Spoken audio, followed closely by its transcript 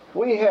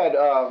We had,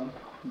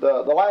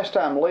 the last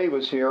time Lee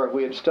was here,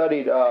 we had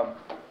studied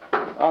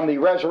on the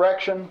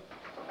resurrection,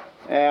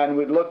 and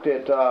we looked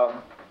at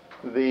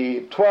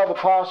the 12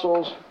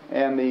 apostles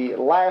and the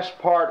last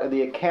part of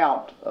the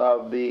account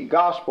of the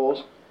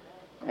Gospels,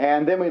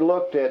 and then we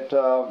looked at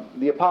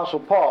the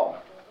Apostle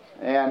Paul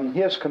and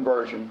his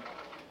conversion.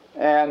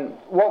 And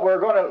what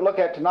we're going to look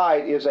at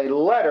tonight is a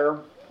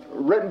letter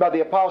written by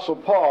the Apostle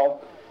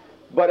Paul,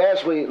 but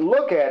as we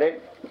look at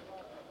it,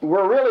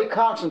 we're really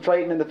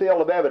concentrating in the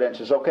field of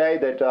evidences, okay,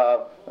 that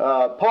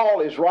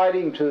Paul is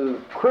writing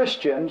to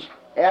Christians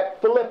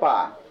at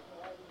Philippi.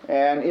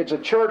 And it's a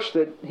church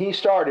that he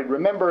started.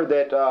 Remember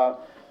that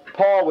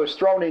Paul was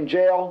thrown in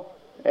jail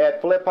at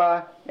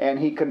Philippi, and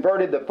he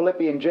converted the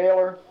Philippian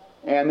jailer,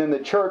 and then the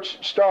church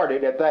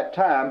started at that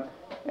time,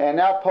 and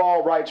now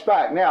Paul writes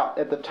back. Now,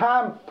 at the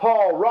time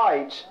Paul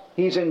writes,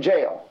 he's in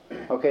jail.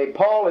 Okay,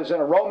 Paul is in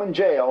a Roman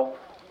jail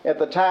at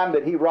the time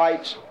that he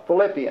writes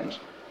Philippians.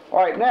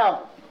 All right,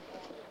 now,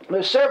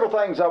 there's several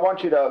things I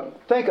want you to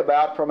think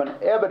about from an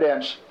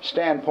evidence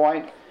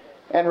standpoint.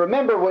 And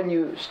remember, when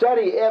you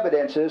study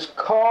evidences,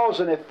 cause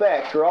and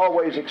effect are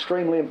always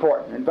extremely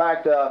important. In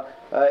fact,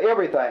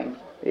 everything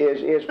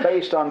is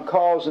based on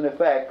cause and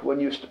effect when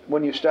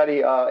you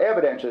study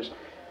evidences.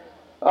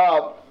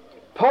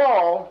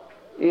 Paul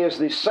is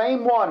the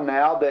same one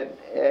now that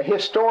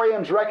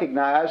historians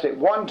recognize at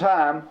one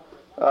time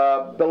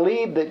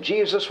believed that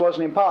Jesus was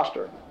an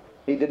impostor.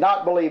 He did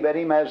not believe in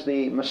him as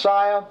the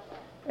Messiah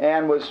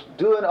and was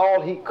doing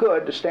all he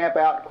could to stamp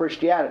out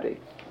Christianity.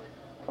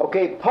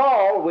 Okay,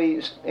 Paul,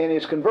 in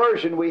his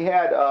conversion, we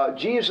had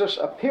Jesus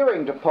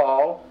appearing to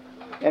Paul,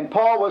 and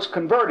Paul was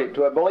converted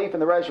to a belief in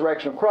the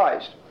resurrection of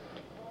Christ.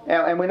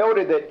 And we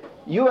noted that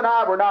you and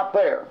I were not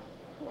there.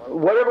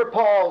 Whatever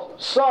Paul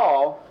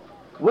saw,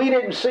 we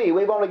didn't see.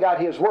 We've only got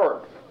his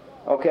word.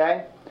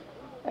 Okay?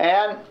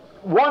 And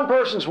one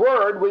person's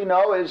word, we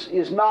know,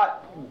 is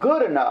not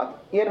good enough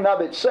in and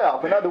of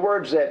itself. In other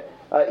words, that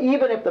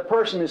even if the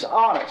person is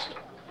honest,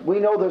 we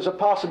know there's a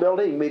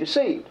possibility he can be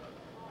deceived.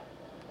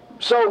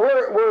 So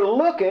we're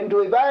looking to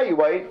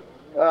evaluate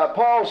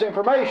Paul's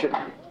information.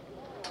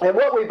 And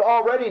what we've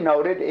already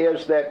noted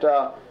is that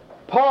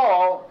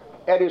Paul,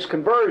 at his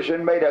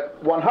conversion, made a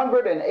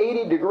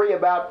 180-degree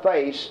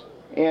about-face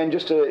in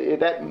just at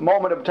that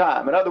moment of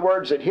time. In other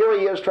words, that here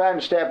he is trying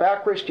to stamp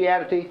out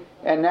Christianity,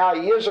 and now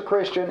he is a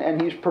Christian,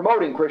 and he's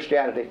promoting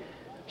Christianity.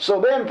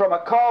 So then, from a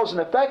cause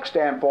and effect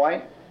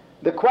standpoint,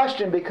 the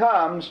question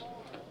becomes,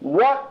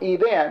 what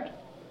event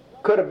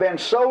could have been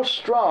so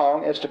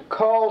strong as to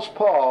cause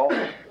Paul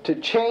to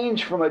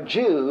change from a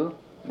Jew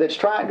that's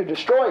trying to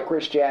destroy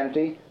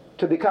Christianity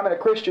to becoming a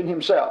Christian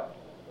himself?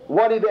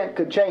 What event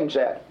could change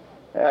that?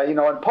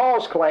 And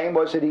Paul's claim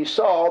was that he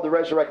saw the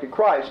resurrected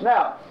Christ.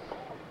 Now,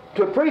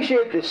 to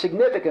appreciate the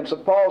significance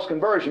of Paul's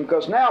conversion,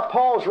 because now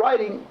Paul's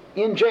writing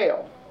in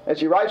jail. As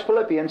he writes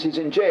Philippians, he's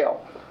in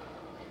jail.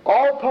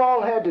 All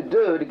Paul had to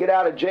do to get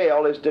out of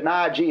jail is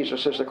deny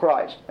Jesus as the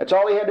Christ. That's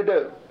all he had to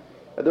do.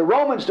 The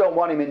Romans don't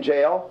want him in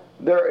jail.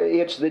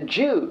 It's the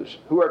Jews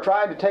who are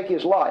trying to take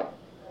his life.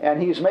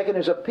 And he's making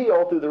his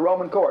appeal through the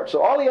Roman court.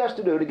 So all he has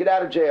to do to get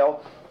out of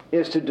jail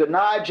is to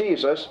deny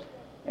Jesus,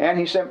 and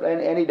he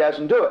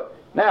doesn't do it.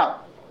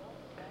 Now,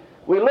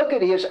 we look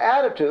at his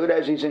attitude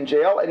as he's in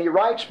jail, and he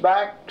writes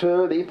back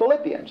to the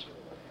Philippians.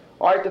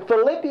 All right, the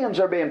Philippians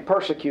are being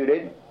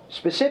persecuted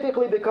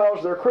specifically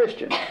because they're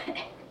Christians.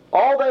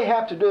 All they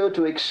have to do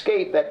to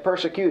escape that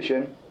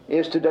persecution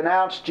is to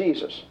denounce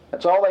Jesus.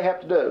 That's all they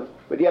have to do,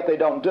 but yet they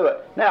don't do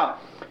it. Now,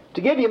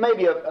 to give you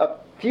maybe a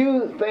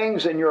few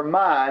things in your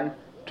mind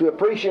to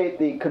appreciate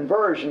the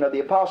conversion of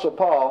the Apostle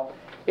Paul,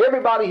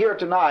 everybody here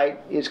tonight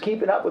is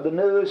keeping up with the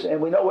news, and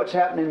we know what's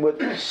happening with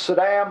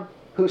Saddam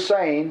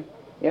Hussein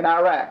in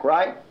Iraq,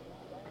 right?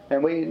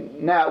 And we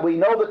know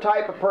the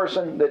type of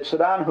person that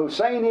Saddam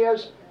Hussein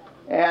is,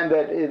 and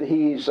that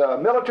he's a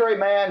military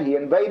man. He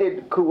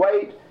invaded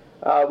Kuwait.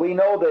 We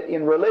know that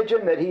in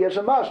religion that he is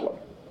a Muslim,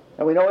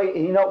 and we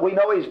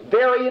know he's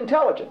very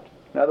intelligent.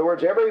 In other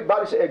words,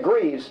 everybody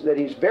agrees that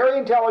he's very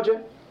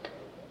intelligent.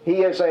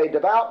 He is a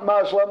devout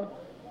Muslim,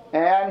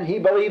 and he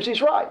believes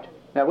he's right.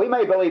 Now, we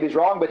may believe he's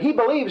wrong, but he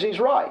believes he's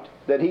right.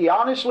 That he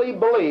honestly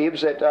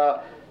believes that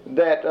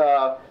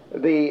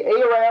the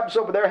Arabs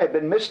over there have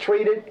been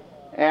mistreated,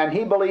 and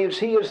he believes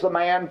he is the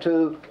man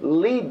to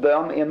lead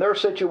them in their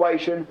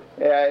situation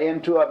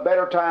into a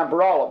better time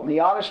for all of them. He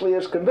honestly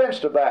is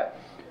convinced of that.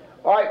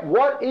 All right,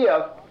 what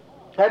if,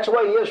 that's the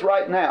way he is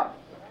right now,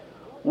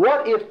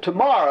 what if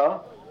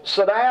tomorrow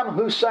Saddam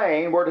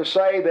Hussein were to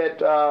say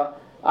that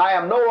I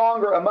am no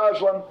longer a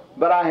Muslim,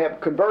 but I have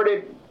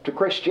converted to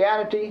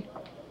Christianity.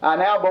 I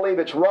now believe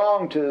it's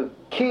wrong to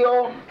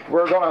kill.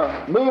 We're going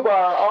to move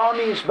our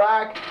armies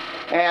back.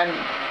 And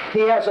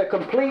he has a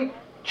complete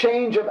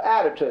change of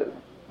attitude.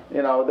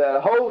 The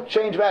whole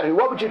change of attitude.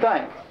 What would you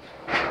think?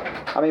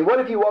 I mean, what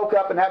if you woke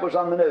up and that was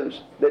on the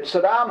news? That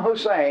Saddam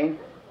Hussein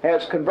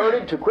has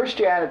converted to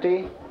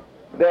Christianity,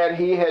 that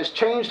he has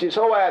changed his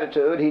whole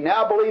attitude. He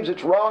now believes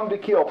it's wrong to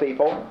kill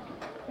people,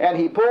 and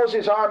he pulls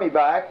his army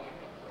back,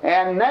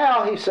 And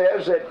now he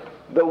says that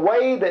the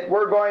way that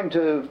we're going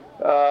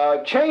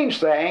to change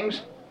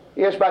things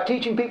is by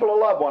teaching people to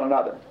love one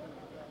another.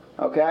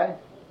 Okay?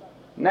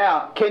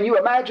 Now, can you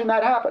imagine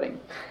that happening?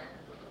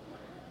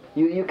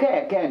 You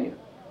can't, can you?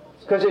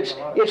 Because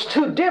it's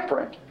too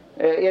different.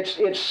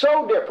 It's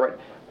so different.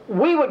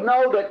 We would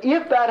know that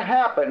if that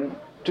happened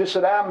to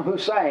Saddam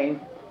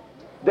Hussein,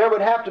 there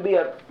would have to be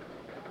a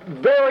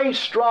very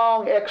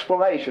strong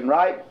explanation,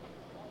 right?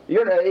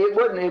 It'd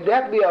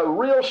have to be a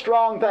real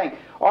strong thing.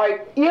 All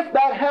right, if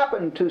that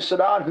happened to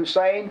Saddam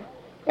Hussein,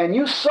 and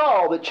you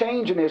saw the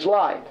change in his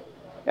life,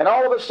 and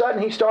all of a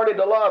sudden he started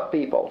to love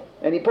people,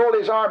 and he pulled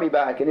his army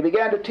back, and he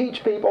began to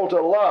teach people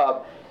to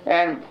love,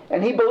 and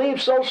he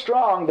believed so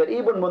strong that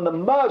even when the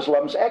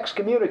Muslims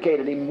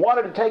excommunicated him,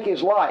 wanted to take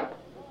his life,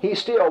 he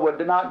still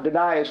would not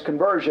deny his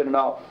conversion and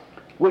all.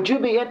 Would you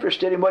be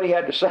interested in what he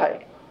had to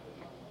say?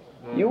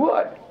 You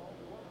would.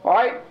 All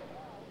right?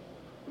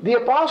 The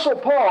Apostle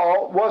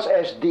Paul was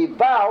as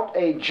devout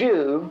a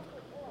Jew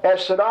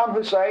as Saddam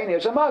Hussein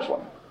is a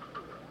Muslim.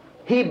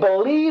 He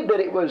believed that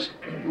it was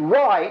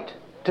right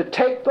to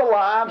take the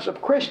lives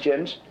of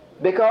Christians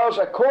because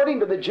according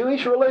to the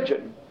Jewish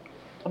religion,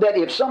 that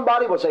if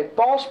somebody was a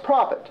false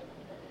prophet,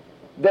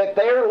 that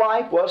their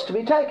life was to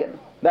be taken.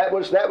 It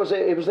was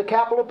the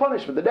capital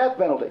punishment, the death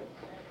penalty.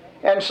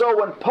 And so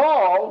when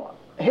Paul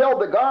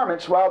held the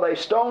garments while they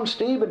stoned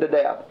Stephen to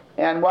death,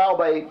 and while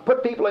they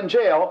put people in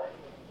jail,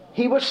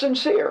 he was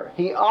sincere.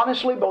 He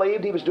honestly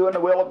believed he was doing the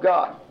will of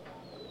God.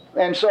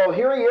 And so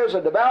here he is,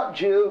 a devout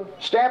Jew,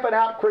 stamping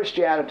out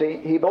Christianity.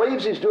 He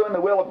believes he's doing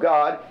the will of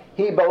God.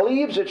 He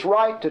believes it's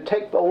right to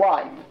take the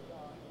life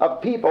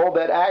of people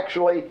that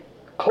actually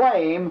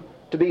claim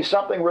to be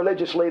something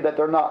religiously that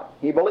they're not.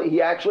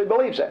 He actually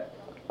believes that.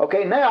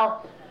 Okay,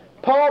 now,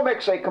 Paul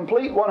makes a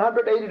complete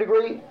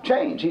 180-degree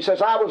change. He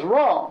says, I was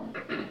wrong,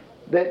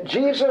 that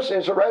Jesus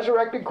is a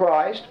resurrected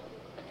Christ.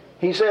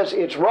 He says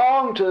it's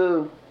wrong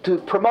to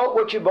promote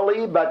what you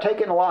believe by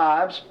taking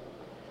lives.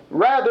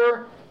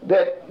 Rather,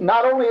 that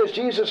not only is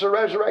Jesus a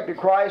resurrected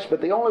Christ,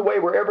 but the only way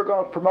we're ever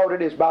going to promote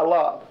it is by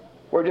love.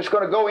 We're just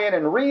going to go in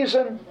and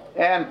reason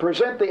and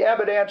present the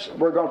evidence.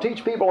 We're going to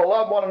teach people to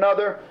love one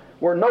another.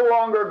 We're no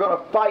longer going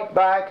to fight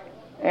back,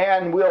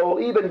 and we'll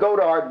even go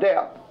to our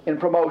death in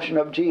promotion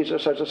of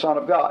Jesus as the Son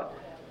of God.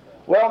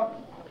 Well,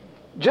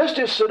 just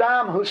as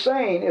Saddam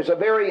Hussein is a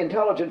very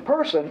intelligent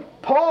person,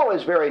 Paul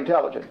is very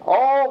intelligent.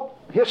 All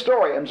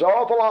historians,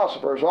 all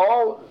philosophers,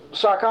 all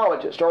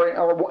psychologists are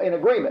in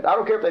agreement. I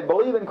don't care if they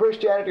believe in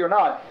Christianity or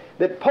not,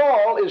 that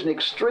Paul is an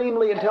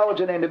extremely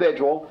intelligent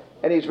individual,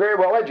 and he's very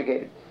well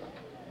educated.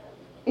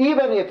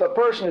 Even if a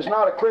person is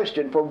not a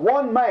Christian, for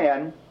one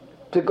man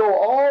to go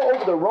all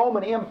over the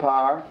Roman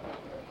Empire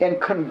and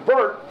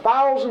convert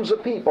thousands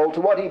of people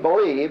to what he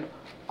believed,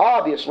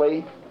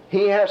 obviously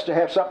he has to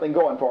have something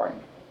going for him.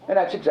 And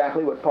that's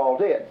exactly what Paul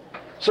did.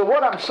 So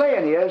what I'm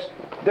saying is,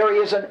 there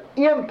is an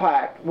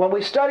impact. When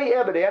we study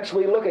evidence,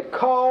 we look at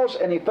cause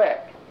and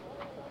effect.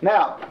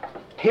 Now,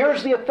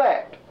 here's the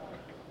effect.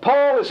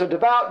 Paul is a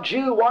devout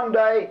Jew one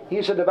day,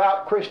 he's a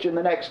devout Christian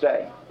the next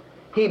day.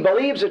 He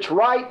believes it's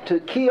right to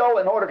kill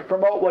in order to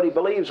promote what he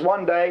believes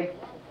one day.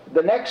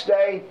 The next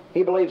day,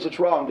 he believes it's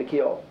wrong to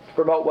kill, to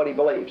promote what he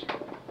believes.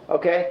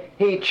 Okay?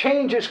 He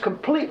changes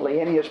completely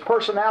in his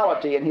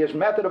personality and his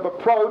method of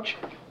approach,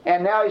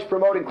 and now he's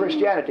promoting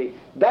Christianity.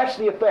 That's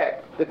the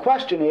effect. The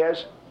question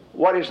is,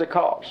 what is the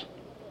cause?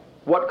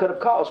 What could have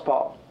caused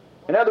Paul?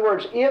 In other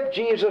words, if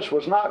Jesus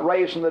was not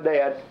raised from the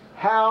dead,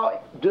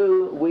 how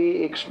do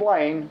we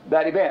explain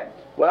that event?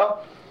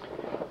 Well,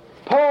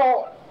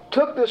 Paul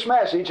took this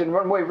message, and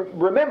when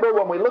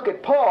we look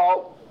at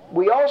Paul,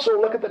 we also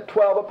look at the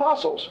 12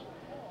 apostles.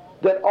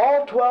 That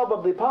all 12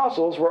 of the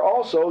apostles were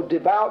also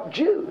devout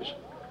Jews.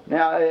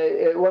 Now,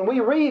 when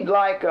we read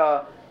like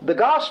the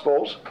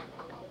Gospels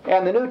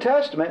and the New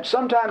Testament,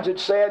 sometimes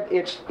it's said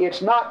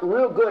it's not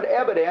real good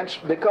evidence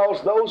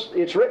because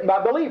it's written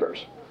by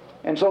believers,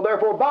 and so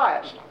therefore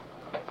biased.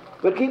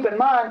 But keep in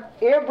mind,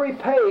 every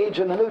page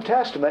in the New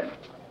Testament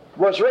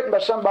was written by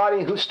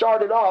somebody who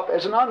started off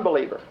as an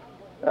unbeliever.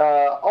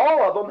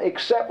 All of them,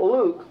 except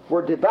Luke,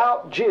 were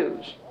devout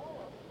Jews.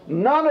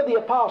 None of the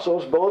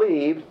apostles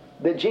believed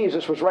that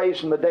Jesus was raised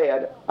from the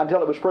dead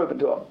until it was proven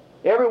to them.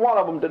 Every one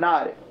of them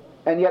denied it,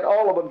 and yet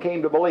all of them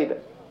came to believe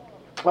it.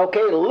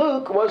 Okay,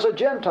 Luke was a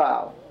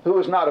Gentile who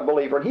was not a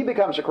believer, and he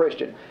becomes a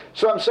Christian.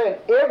 So I'm saying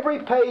every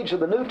page of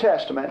the New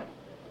Testament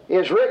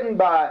is written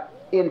by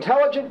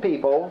intelligent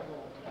people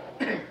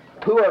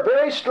who are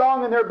very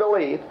strong in their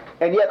belief,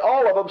 and yet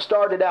all of them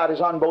started out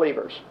as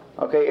unbelievers.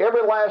 Okay,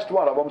 every last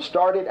one of them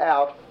started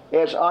out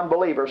as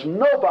unbelievers.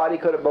 Nobody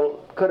could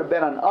have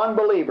been an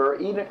unbeliever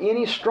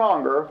any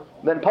stronger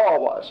than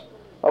Paul was.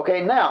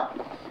 Okay, now,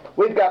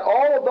 we've got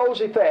all of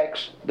those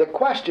effects. The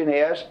question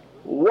is,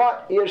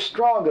 what is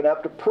strong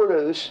enough to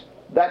produce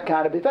that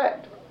kind of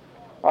effect?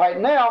 All right,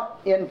 now,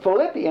 in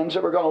Philippians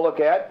that we're going to look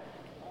at,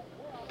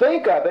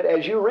 think of it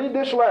as you read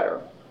this letter,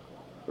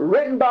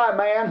 written by a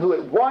man who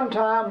at one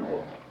time,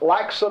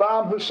 like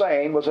Saddam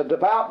Hussein, was a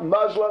devout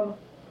Muslim,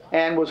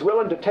 and was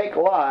willing to take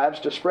lives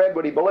to spread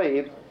what he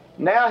believed.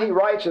 Now he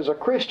writes as a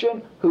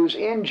Christian who's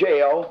in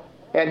jail,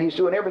 and he's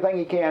doing everything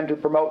he can to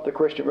promote the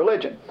Christian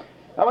religion.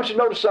 I want you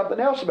to notice something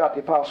else about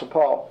the Apostle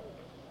Paul.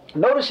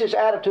 Notice his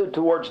attitude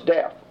towards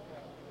death.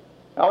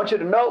 I want you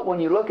to note when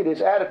you look at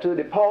his attitude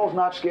that Paul's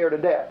not scared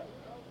of death.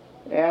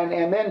 And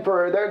then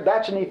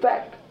that's an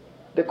effect.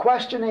 The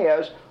question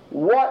is,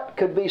 what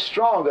could be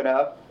strong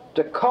enough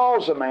to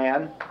cause a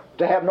man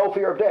to have no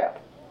fear of death?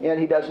 And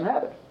he doesn't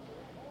have it.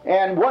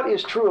 And what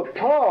is true of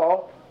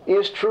Paul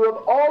is true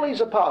of all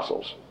these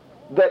apostles,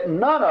 that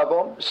none of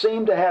them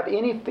seem to have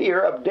any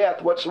fear of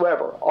death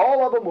whatsoever.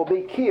 All of them will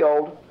be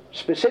killed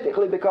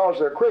specifically because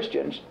they're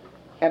Christians,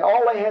 and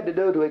all they had to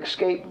do to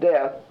escape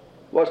death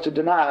was to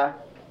deny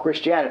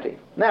Christianity.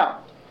 Now,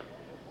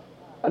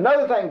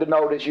 another thing to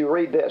note as you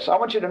read this, I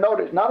want you to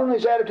notice not only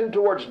his attitude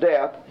towards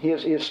death,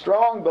 his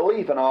strong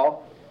belief and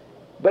all,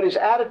 but his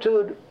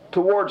attitude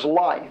towards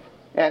life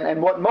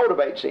and what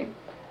motivates him.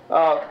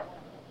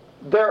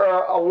 There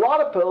are a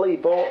lot of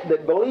people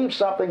that believe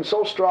something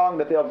so strong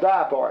that they'll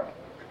die for it.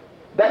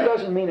 That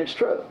doesn't mean it's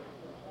true.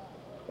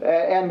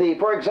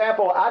 For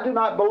example, I do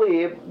not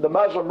believe the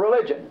Muslim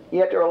religion,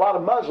 yet there are a lot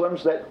of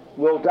Muslims that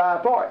will die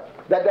for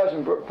it. That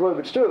doesn't prove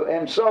it's true.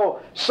 And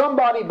so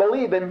somebody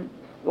believing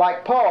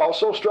like Paul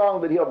so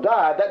strong that he'll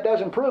die, that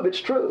doesn't prove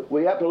it's true.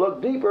 We have to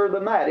look deeper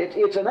than that.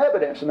 It's an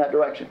evidence in that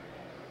direction.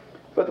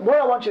 But what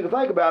I want you to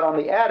think about on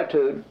the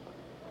attitude,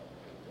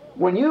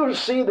 when you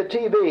see the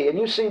TV and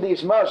you see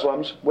these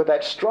Muslims with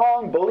that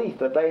strong belief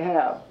that they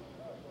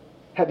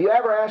have you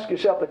ever asked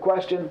yourself the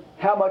question,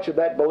 how much of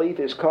that belief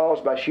is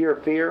caused by sheer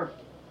fear?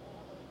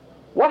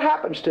 What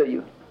happens to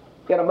you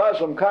in a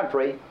Muslim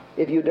country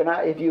if you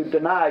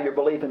deny your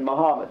belief in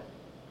Muhammad?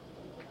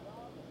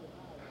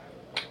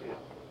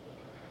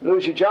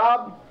 Lose your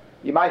job,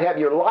 you might have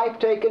your life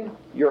taken,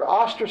 you're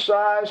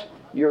ostracized,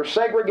 you're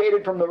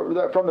segregated from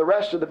the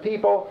rest of the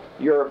people,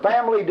 your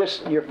family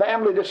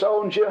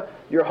disowns you,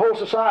 your whole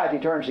society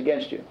turns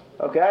against you.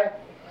 Okay?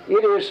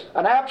 It is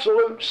an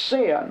absolute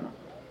sin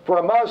for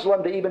a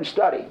Muslim to even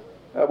study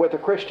with a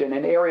Christian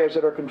in areas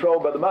that are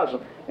controlled by the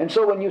Muslim. And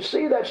so when you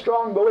see that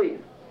strong belief,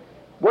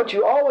 what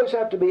you always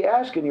have to be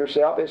asking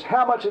yourself is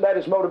how much of that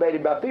is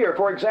motivated by fear.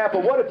 For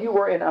example, what if you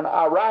were in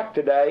Iraq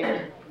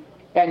today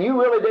and you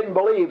really didn't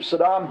believe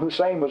Saddam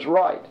Hussein was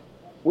right?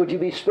 Would you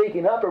be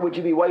speaking up or would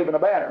you be waving a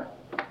banner?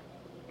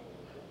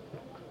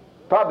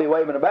 Probably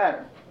waving a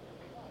banner.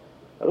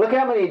 Look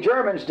how many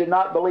Germans did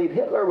not believe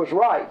Hitler was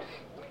right,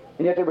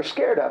 and yet they were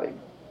scared of him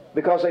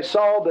because they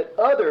saw that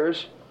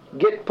others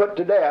get put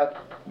to death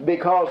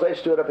because they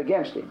stood up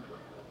against him.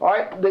 All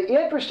right. The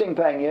interesting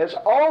thing is,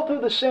 all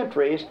through the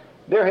centuries,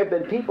 there have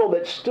been people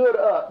that stood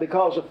up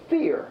because of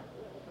fear.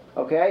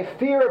 Okay?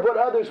 Fear of what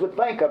others would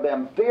think of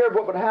them, fear of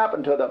what would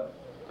happen to them.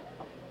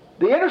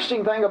 The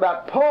interesting thing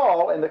about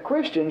Paul and the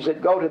Christians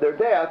that go to their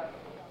death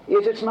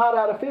is it's not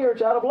out of fear,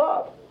 it's out of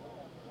love.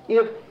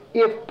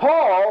 If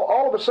Paul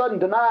all of a sudden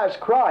denies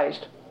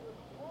Christ,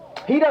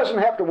 he doesn't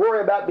have to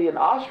worry about being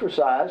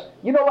ostracized.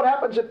 You know what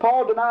happens if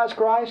Paul denies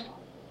Christ?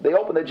 They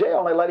open the jail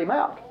and they let him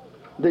out.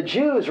 The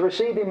Jews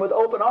receive him with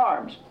open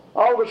arms.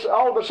 All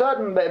of a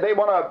sudden, they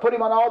want to put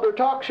him on all their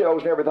talk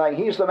shows and everything.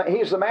 He's the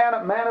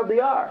man of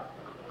the hour.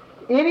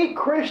 Any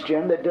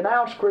Christian that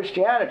denounced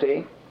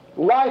Christianity,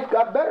 life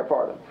got better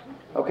for them.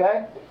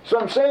 Okay? So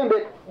I'm saying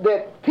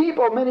that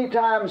people many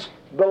times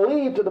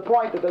believe to the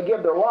point that they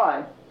give their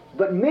life,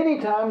 but many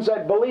times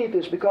that belief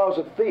is because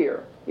of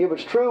fear. It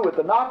was true with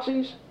the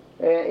Nazis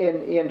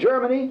in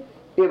Germany.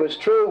 It was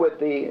true with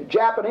the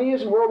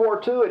Japanese in World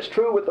War II. It's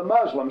true with the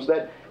Muslims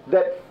that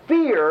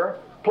fear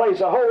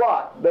plays a whole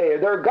lot.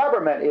 Their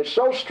government is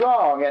so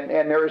strong and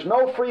there is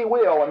no free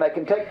will and they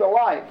can take the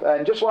life.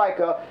 And just like,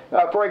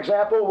 for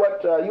example,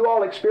 what you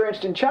all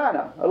experienced in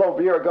China a little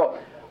year ago.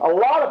 A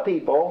lot of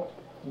people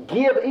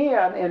give in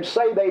and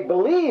say they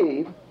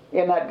believe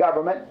in that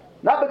government,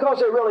 not because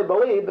they really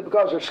believe, but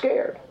because they're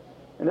scared.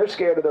 And they're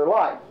scared of their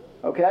life.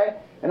 Okay?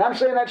 And I'm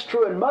saying that's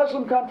true in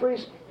Muslim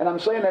countries, and I'm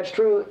saying that's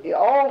true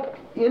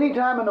any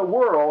time in the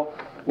world.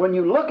 When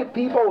you look at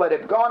people that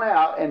have gone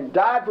out and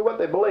died for what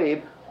they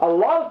believe, a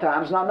lot of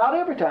times, not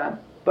every time,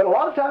 but a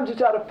lot of times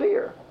it's out of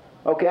fear.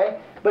 Okay?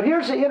 But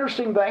here's the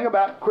interesting thing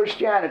about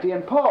Christianity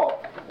and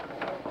Paul.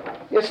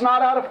 It's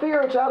not out of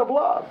fear, it's out of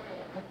love.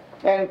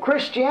 And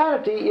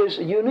Christianity is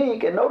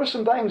unique, and notice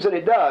some things that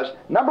it does.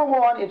 Number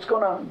one, it's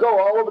going to go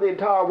all over the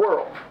entire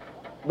world.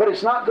 But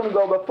it's not going to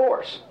go by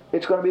force.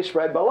 It's going to be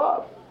spread by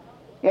love.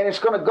 And it's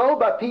going to go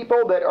by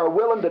people that are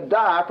willing to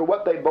die for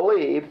what they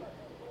believe,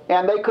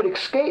 and they could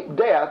escape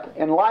death,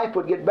 and life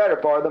would get better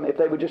for them if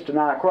they would just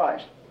deny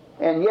Christ.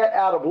 And yet,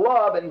 out of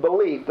love and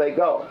belief, they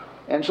go.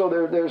 And so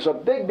there's a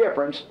big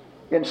difference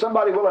in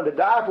somebody willing to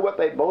die for what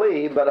they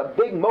believe, but a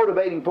big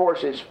motivating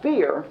force is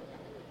fear,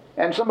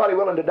 and somebody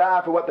willing to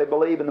die for what they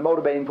believe, and the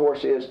motivating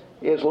force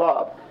is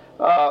love.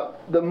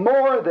 The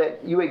more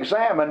that you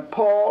examine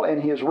Paul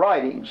and his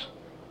writings,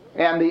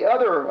 and the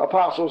other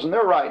apostles and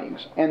their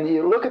writings, and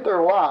you look at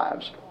their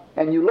lives,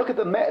 and you look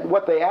at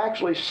what they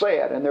actually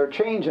said and their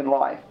change in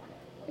life,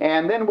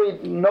 And then we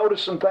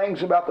notice some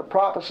things about the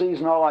prophecies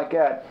and all like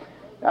that.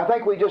 I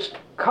think we just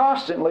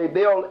constantly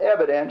build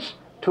evidence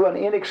to an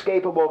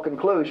inescapable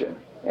conclusion.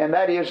 And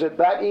that is that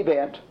that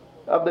event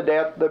of the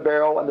death, the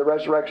burial, and the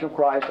resurrection of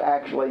Christ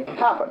actually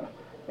happened.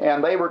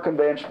 And they were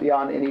convinced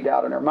beyond any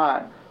doubt in their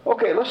mind.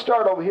 Okay, let's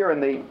start over here in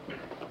the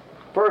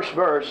first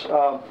verse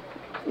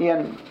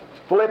in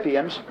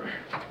Philippians.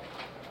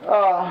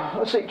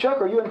 Let's see,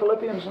 Chuck, are you in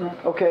Philippians?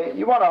 Okay,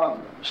 you want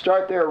to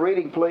start there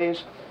reading,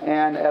 please,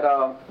 and at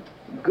a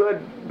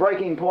good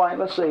breaking point.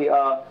 Let's see,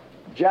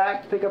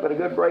 Jack, pick up at a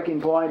good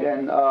breaking point,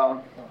 and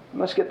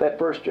let's get that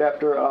first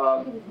chapter.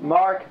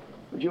 Mark,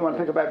 would you want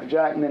to pick up after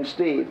Jack, and then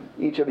Steve?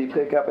 Each of you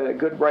pick up at a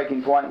good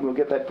breaking point, and we'll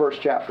get that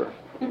first chapter.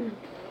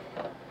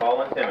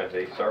 Paul and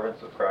Timothy,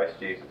 servants of Christ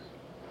Jesus,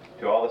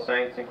 to all the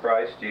saints in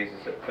Christ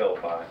Jesus at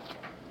Philippi,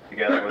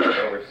 together with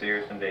the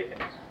overseers and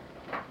deacons.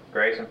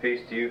 Grace and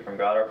peace to you from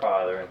God our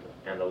Father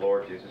and the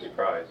Lord Jesus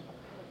Christ.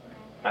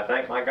 I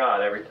thank my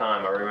God every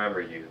time I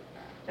remember you,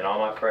 in all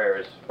my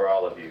prayers for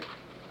all of you.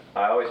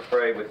 I always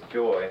pray with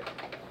joy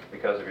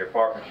because of your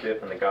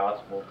partnership in the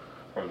gospel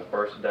from the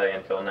first day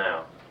until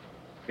now,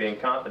 being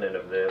confident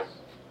of this,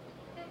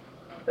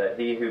 that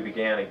he who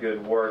began a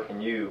good work in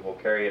you will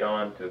carry it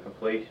on to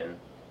completion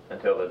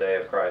until the day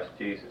of Christ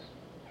Jesus.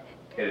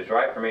 It is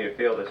right for me to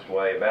feel this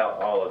way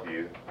about all of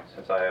you,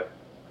 since I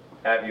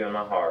have you in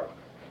my heart.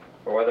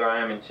 For whether I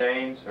am in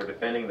chains or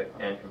defending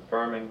and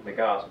confirming the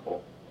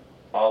gospel,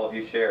 all of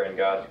you share in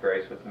God's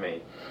grace with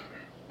me.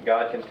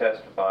 God can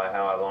testify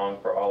how I long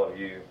for all of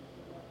you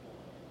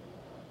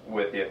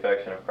with the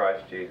affection of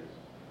Christ Jesus.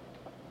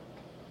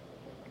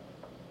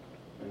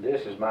 And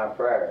this is my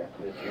prayer,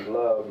 that your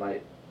love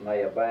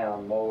may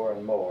abound more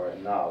and more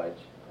in knowledge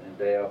and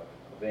depth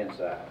of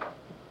insight,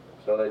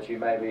 so that you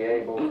may be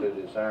able to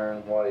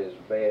discern what is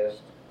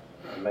best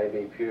and may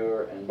be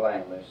pure and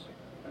blameless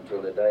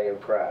until the day of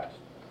Christ,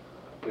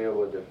 filled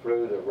with the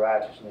fruit of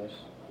righteousness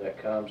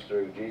that comes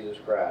through Jesus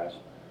Christ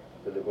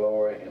to the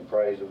glory and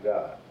praise of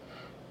God.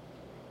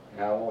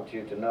 Now I want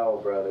you to know,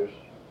 brothers,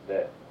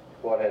 that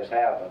what has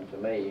happened to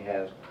me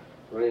has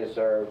really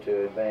served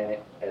to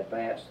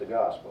advance the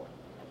gospel.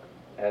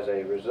 As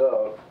a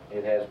result,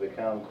 it has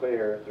become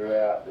clear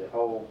throughout the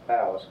whole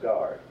palace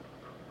guard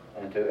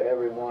and to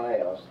everyone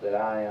else that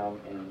I am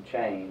in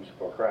chains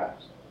for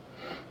Christ.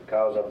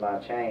 Because of my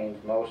chains,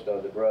 most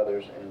of the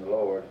brothers in the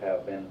Lord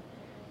have been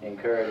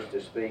encouraged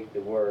to speak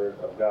the word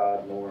of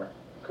God more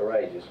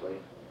courageously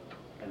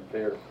and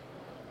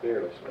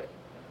fearlessly.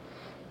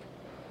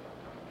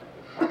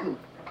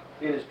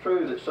 It is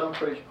true that some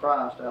preach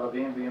Christ out of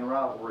envy and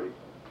rivalry,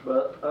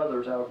 but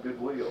others out of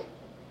goodwill.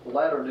 The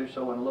latter do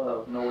so in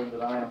love, knowing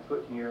that I am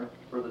put here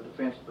for the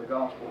defense of the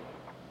gospel.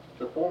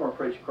 The former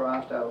preach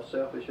Christ out of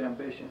selfish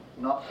ambition,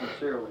 not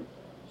sincerely,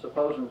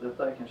 supposing that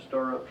they can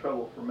stir up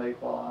trouble for me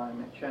while I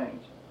am in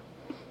chains.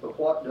 But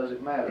what does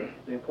it matter?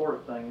 The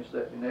important thing is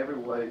that in every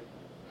way,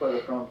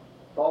 whether from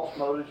false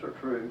motives or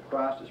true,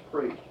 Christ is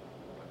preached,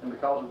 and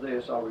because of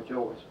this I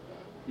rejoice.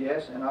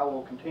 Yes, and I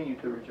will continue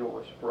to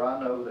rejoice, for I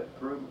know that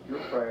through your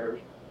prayers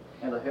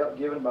and the help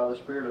given by the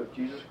Spirit of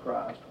Jesus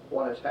Christ,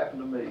 what has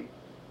happened to me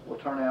will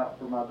turn out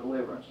for my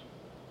deliverance.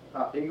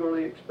 I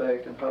eagerly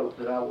expect and hope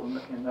that I will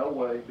in no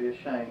way be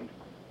ashamed,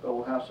 but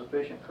will have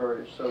sufficient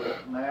courage, so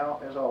that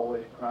now, as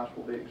always, Christ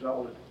will be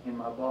exalted in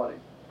my body,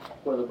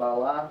 whether by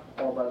life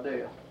or by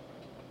death.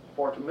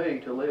 For to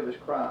me, to live is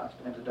Christ,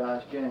 and to die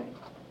is gain.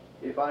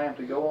 If I am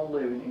to go on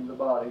living in the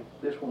body,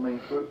 this will mean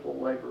fruitful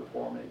labor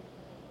for me.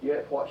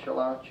 Yet what shall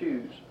I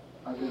choose?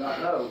 I do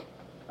not know.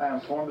 I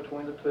am torn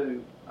between the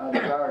two. I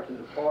desire to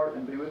depart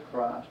and be with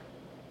Christ,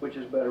 which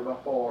is better by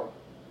far.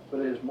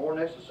 But it is more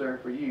necessary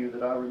for you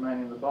that I remain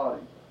in the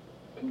body.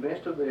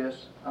 Convinced of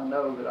this, I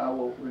know that I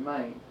will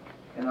remain,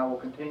 and I will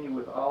continue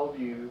with all of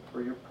you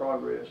for your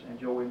progress and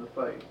joy in the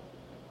faith,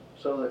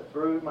 so that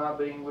through my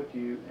being with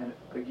you, and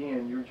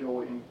again your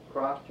joy in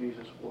Christ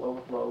Jesus will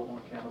overflow on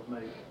account of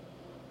me.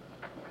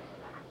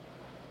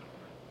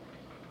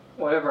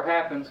 Whatever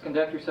happens,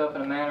 conduct yourself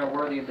in a manner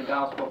worthy of the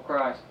gospel of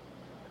Christ.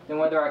 Then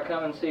whether I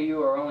come and see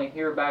you or only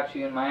hear about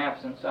you in my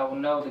absence, I will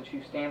know that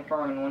you stand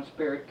firm in one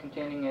spirit,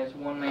 contending as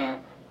one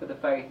man for the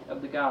faith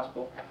of the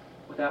gospel,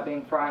 without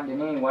being frightened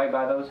in any way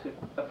by those who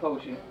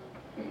oppose you.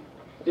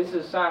 This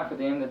is a sign for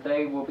them that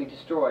they will be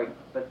destroyed,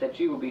 but that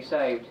you will be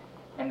saved,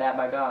 and that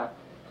by God.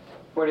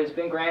 For it has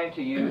been granted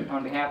to you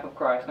on behalf of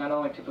Christ not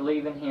only to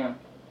believe in Him,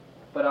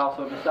 but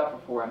also to suffer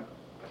for Him,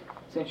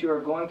 since you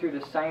are going through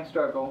the same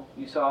struggle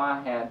you saw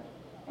I had,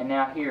 and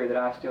now hear that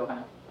I still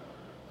have.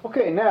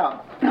 Okay,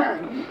 now,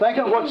 think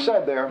of what's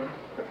said there.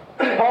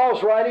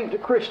 Paul's writing to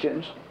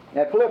Christians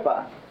at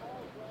Philippi.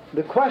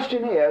 The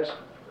question is,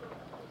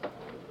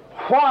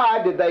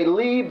 why did they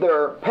leave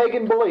their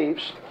pagan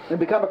beliefs and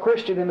become a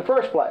Christian in the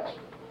first place?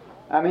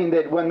 I mean,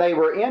 that when they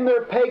were in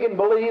their pagan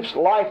beliefs,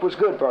 life was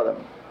good for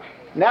them.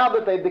 Now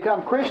that they've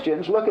become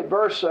Christians, look at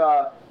verse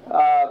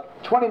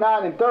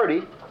 29 and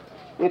 30.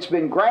 It's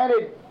been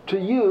granted to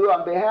you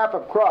on behalf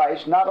of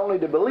Christ not only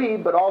to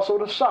believe, but also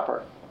to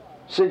suffer.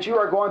 since you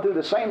are going through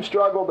the same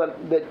struggle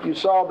that you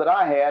saw that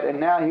I had, and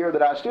now here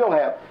that I still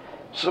have.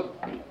 So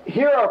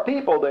here are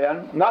people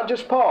then, not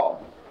just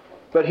Paul,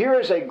 but here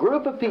is a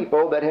group of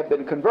people that have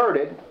been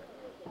converted,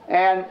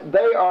 and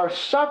they are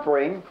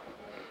suffering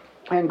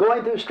and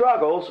going through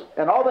struggles,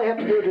 and all they have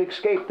to do to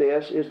escape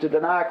this is to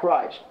deny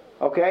Christ.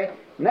 Okay?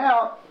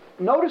 Now,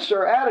 notice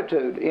their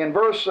attitude in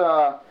verse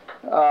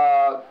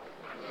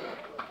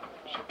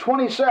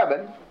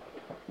 27.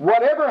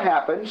 Whatever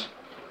happens,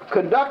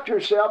 conduct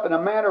yourself in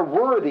a manner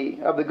worthy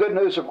of the good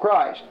news of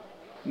Christ.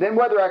 Then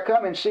whether I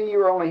come and see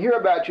you or only hear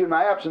about you in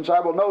my absence, I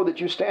will know that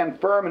you stand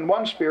firm in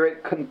one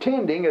spirit,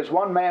 contending as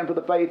one man for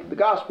the faith of the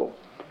gospel,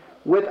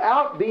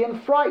 without being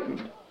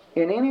frightened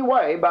in any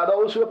way by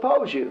those who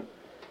oppose you.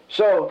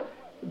 So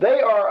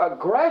they are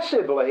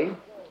aggressively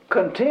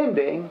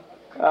contending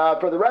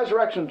for the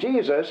resurrection of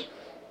Jesus,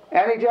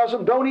 and he tells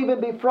them, don't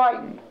even be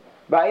frightened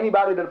by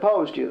anybody that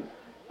opposed you.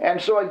 And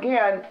so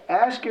again,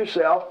 ask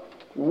yourself,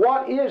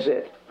 what is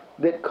it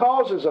that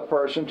causes a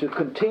person to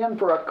contend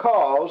for a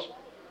cause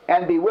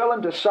and be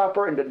willing to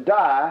suffer and to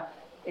die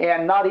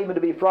and not even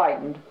to be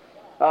frightened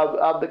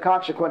of the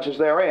consequences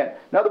therein?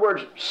 In other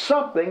words,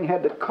 something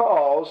had to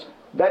cause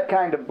that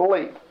kind of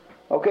belief.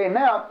 Okay,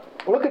 now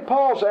look at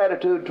Paul's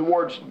attitude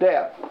towards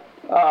death.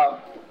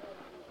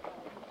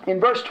 In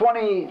verse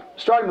 20,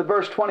 starting with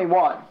verse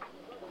 21,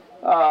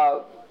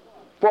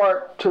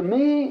 for to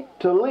me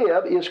to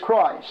live is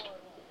Christ,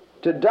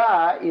 to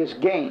die is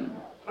gain.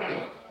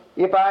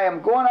 If I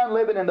am going on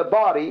living in the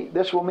body,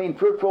 this will mean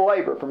fruitful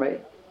labor for me.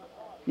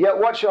 Yet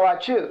what shall I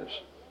choose?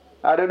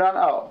 I do not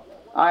know.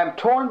 I am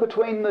torn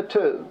between the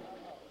two.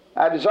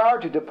 I desire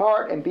to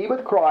depart and be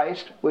with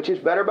Christ, which is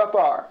better by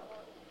far.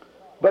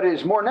 But it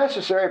is more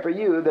necessary for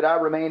you that I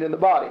remain in the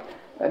body.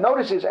 And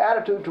notice his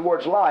attitude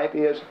towards life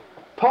is,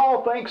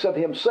 Paul thinks of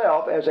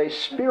himself as a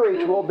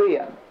spiritual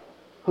being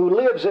who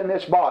lives in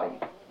this body.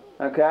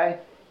 Okay?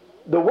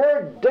 The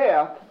word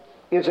death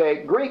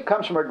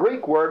comes from a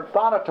Greek word,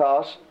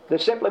 thanatos,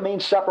 that simply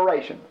means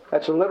separation.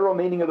 That's the literal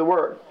meaning of the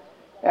word.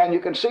 And you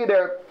can see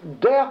there,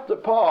 death to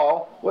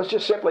Paul was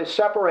just simply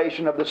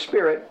separation of the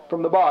spirit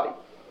from the body.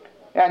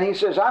 And he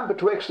says, I'm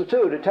betwixt the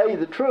two. To tell you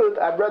the truth,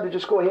 I'd rather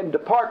just go ahead and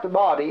depart the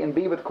body and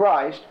be with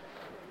Christ,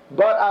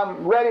 but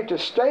I'm ready to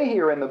stay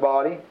here in the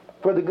body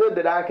for the good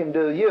that I can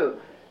do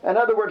you. In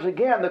other words,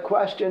 again, the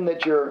question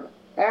that you're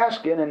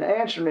asking and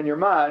answering in your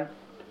mind,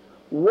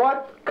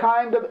 what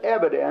kind of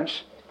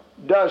evidence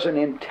does an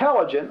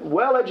intelligent,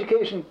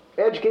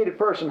 well-educated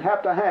person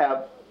have to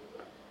have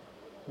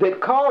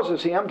that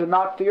causes him to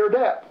not fear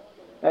death?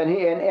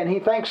 And he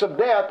thinks of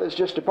death as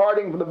just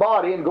departing from the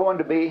body and going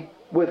to be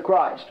with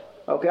Christ.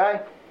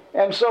 Okay?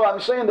 And so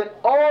I'm saying that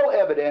all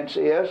evidence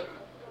is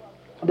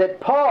that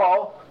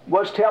Paul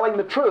was telling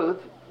the truth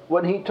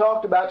when he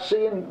talked about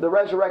seeing the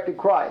resurrected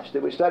Christ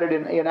that we studied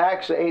in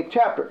Acts, the 8th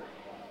chapter.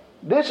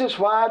 This is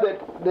why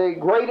that the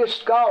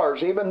greatest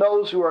scholars, even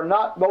those who are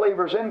not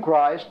believers in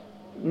Christ,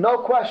 no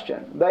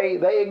question,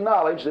 they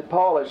acknowledge that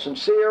Paul is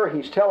sincere,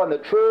 he's telling the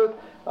truth.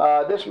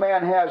 This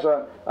man has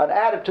an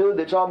attitude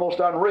that's almost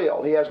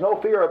unreal. He has no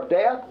fear of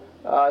death.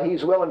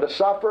 He's willing to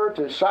suffer,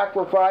 to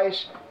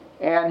sacrifice,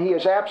 and he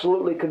is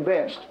absolutely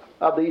convinced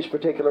of these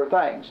particular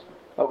things.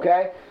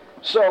 Okay?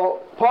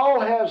 So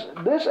Paul has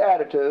this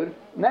attitude.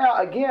 Now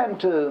again,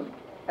 to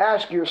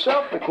ask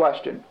yourself the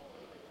question,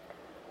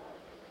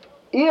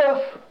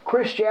 if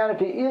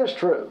Christianity is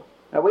true,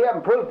 now we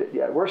haven't proved it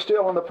yet, we're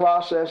still in the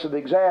process of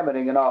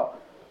examining and all,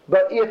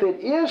 but if it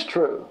is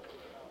true,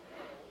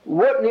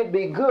 wouldn't it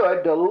be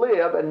good to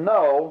live and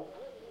know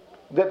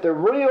that the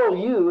real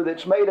you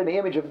that's made in the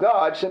image of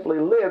God simply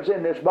lives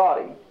in this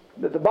body?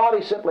 That the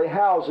body simply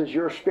houses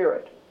your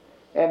spirit.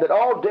 And that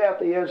all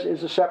death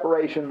is a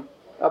separation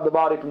of the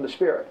body from the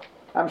spirit.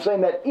 I'm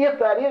saying that if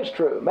that is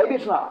true, maybe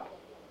it's not.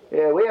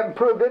 We haven't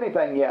proved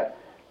anything yet.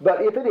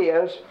 But if it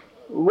is,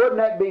 wouldn't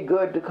that be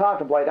good to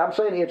contemplate? I'm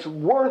saying it's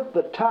worth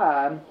the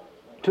time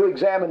to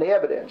examine the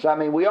evidence. I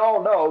mean, we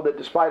all know that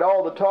despite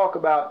all the talk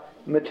about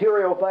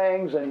material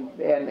things and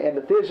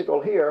the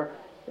physical here,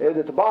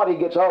 that the body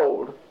gets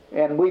old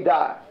and we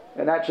die,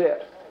 and that's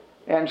it.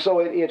 And so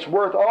it's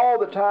worth all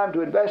the time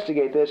to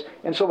investigate this.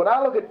 And so when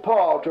I look at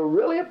Paul, to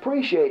really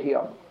appreciate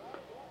him,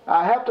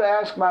 I have to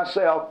ask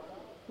myself,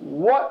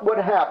 what would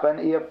happen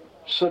if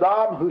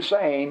Saddam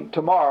Hussein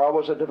tomorrow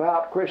was a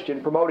devout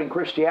Christian promoting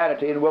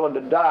Christianity and willing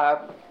to die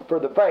for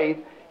the faith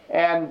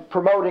and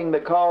promoting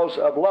the cause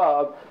of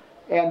love,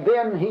 and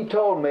then he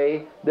told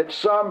me that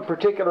some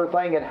particular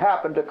thing had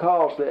happened to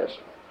cause this?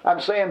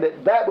 I'm saying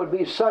that would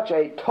be such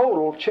a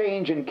total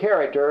change in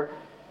character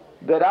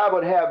that I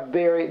would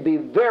be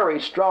very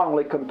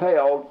strongly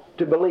compelled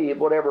to believe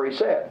whatever he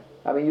said.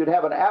 I mean, you'd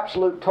have an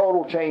absolute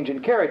total change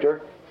in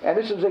character, and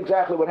this is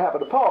exactly what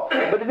happened to Paul.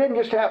 But it didn't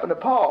just happen to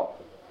Paul.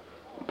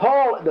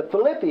 The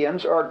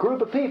Philippians are a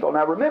group of people.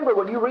 Now remember,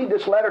 when you read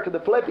this letter to the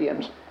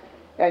Philippians,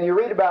 and you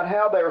read about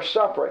how they're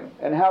suffering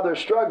and how they're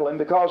struggling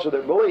because of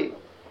their belief,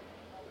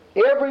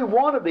 every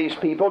one of these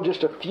people,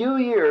 just a few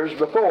years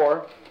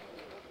before,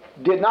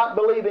 did not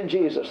believe in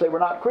Jesus. They were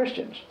not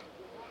Christians.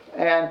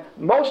 And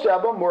most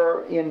of them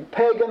were in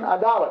pagan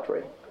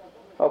idolatry.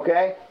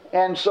 Okay?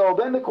 And so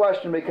then the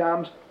question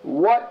becomes,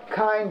 what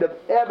kind of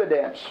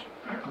evidence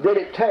did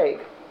it take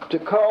to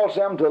cause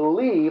them to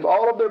leave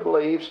all of their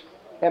beliefs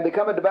and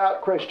become a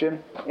devout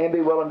Christian and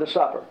be willing to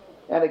suffer?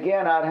 And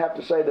again, I'd have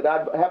to say that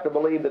I'd have to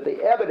believe that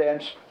the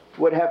evidence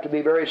would have to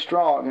be very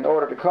strong in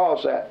order to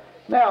cause that.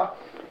 Now,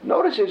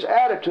 notice his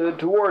attitude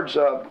towards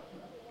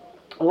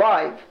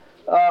life.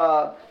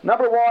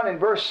 Number 1, in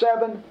verse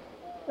 7,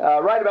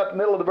 right about the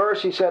middle of the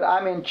verse, he said,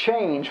 I'm in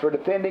chains for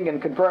defending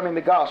and confirming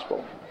the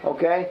gospel.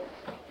 Okay?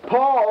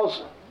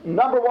 Paul's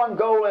number 1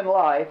 goal in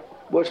life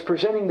was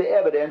presenting the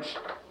evidence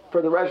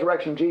for the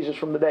resurrection of Jesus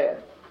from the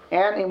dead.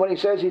 And when he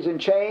says he's in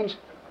chains,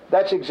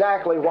 that's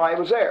exactly why he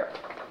was there.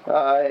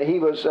 He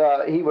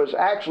was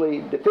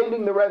actually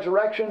defending the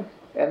resurrection,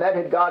 and that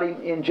had got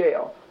him in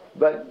jail.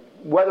 But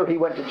whether he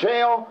went to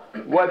jail,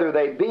 whether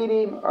they beat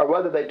him, or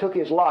whether they took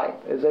his life,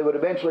 as they would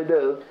eventually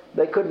do,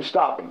 they couldn't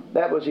stop him.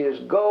 That was his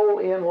goal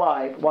in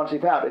life once he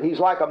found it. He's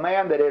like a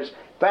man that has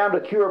found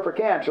a cure for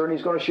cancer, and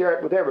he's going to share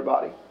it with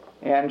everybody.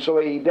 And so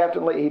he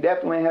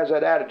definitely has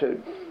that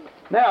attitude.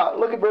 Now,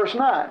 look at verse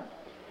 9.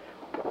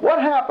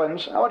 What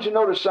happens, I want you to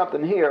notice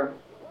something here.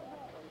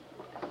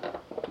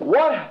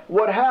 What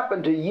would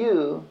happen to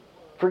you,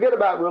 forget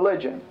about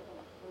religion,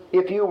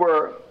 if you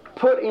were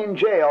put in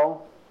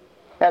jail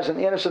as an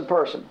innocent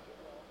person,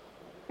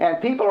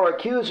 and people are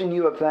accusing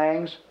you of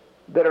things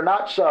that are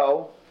not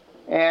so,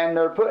 and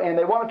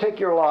they want to take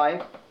your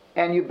life,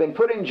 and you've been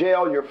put in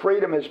jail, your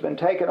freedom has been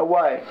taken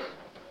away?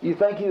 You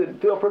think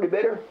you'd feel pretty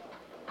bitter?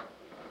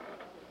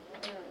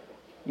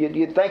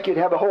 You'd think you'd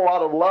have a whole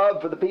lot of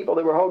love for the people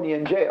that were holding you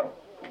in jail.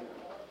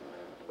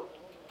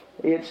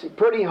 It's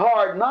pretty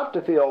hard not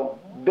to feel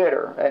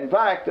bitter. In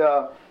fact,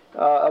 of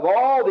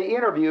all the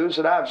interviews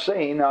that I've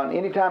seen, on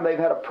any time they've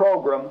had a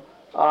program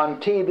on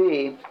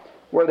TV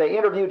where they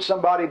interviewed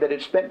somebody that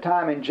had spent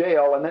time in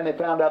jail and then they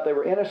found out they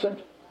were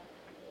innocent,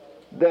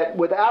 that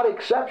without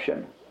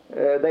exception,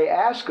 they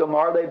ask them,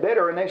 are they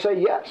bitter? And they say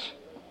yes.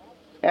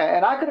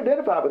 And I could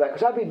identify with that,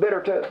 because I'd be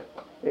bitter too.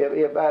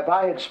 If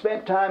I had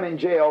spent time in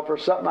jail for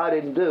something I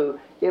didn't do,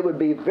 it would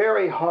be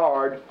very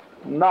hard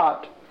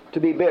not to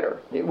be bitter.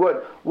 It would.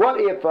 What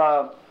if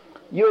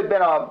you had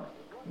been a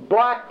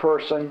black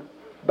person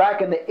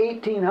back in the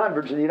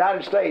 1800s in the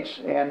United States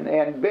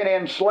and been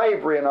in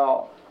slavery and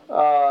all,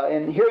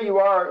 and here you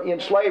are in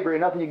slavery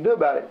and nothing you can do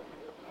about it?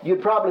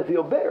 You'd probably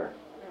feel bitter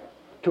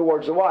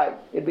towards the white.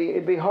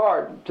 It'd be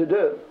hard to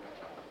do.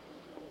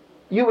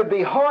 You would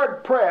be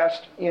hard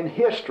pressed in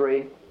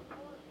history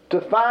to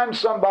find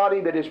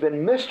somebody that has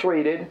been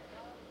mistreated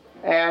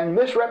and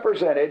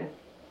misrepresented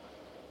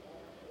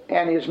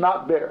and is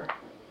not bitter.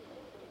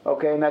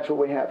 Okay, and that's what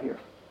we have here.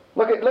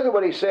 Look at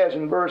what he says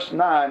in verse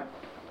 9.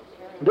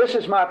 This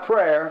is my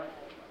prayer,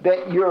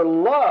 that your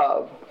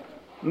love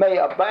may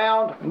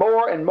abound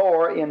more and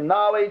more in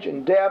knowledge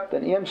and depth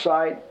and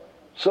insight,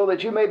 so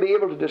that you may be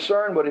able to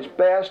discern what is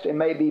best and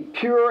may be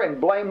pure and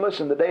blameless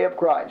in the day of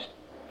Christ,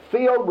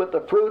 filled with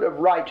the fruit of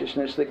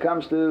righteousness that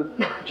comes through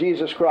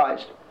Jesus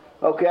Christ.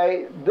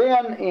 Okay,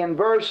 then in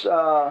verse,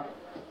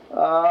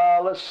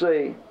 let's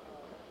see.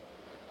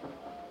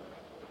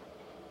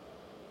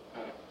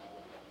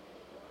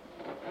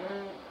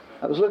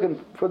 I was looking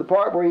for the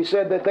part where he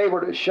said that they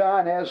were to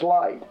shine as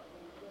light.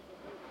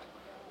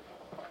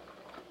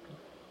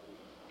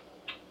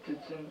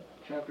 It's in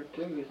chapter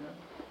 2, isn't it?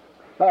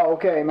 Oh,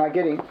 okay. Am I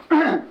getting...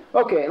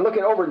 Okay,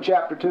 looking over in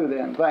chapter 2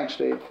 then. Thanks,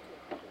 Steve.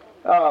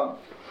 Look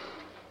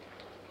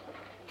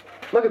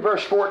at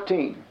verse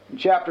 14. In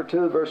chapter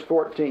 2, verse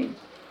 14.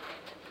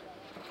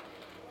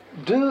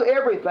 Do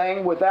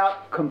everything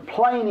without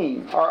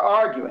complaining or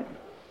arguing.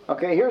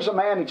 Okay, here's a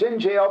man that's in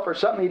jail for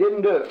something he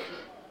didn't do.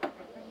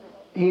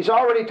 He's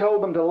already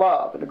told them to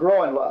love and to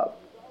grow in love.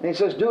 And he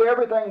says, do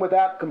everything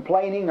without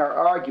complaining or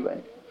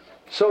arguing,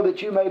 so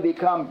that you may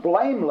become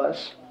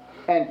blameless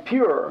and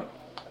pure,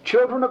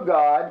 children of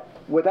God,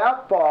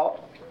 without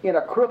fault, in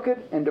a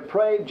crooked and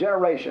depraved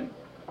generation,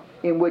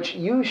 in which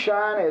you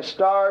shine as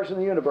stars in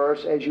the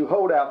universe as you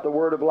hold out the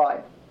word of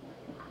life.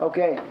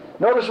 Okay,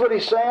 notice what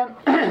he's saying.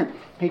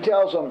 He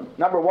tells them,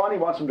 number 1, he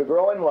wants them to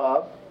grow in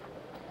love.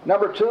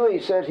 Number 2, he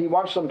says he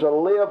wants them to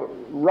live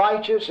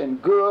righteous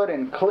and good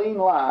and clean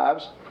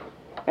lives.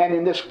 And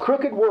in this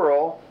crooked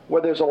world,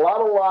 where there's a lot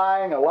of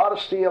lying, a lot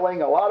of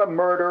stealing, a lot of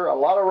murder, a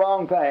lot of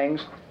wrong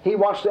things, he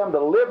wants them to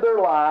live their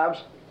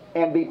lives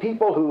and be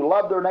people who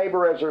love their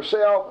neighbor as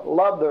themselves,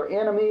 love their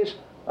enemies,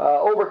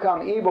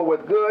 overcome evil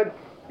with good,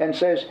 and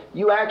says,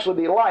 you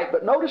actually be light.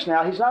 But notice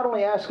now, he's not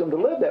only asking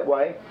them to live that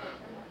way,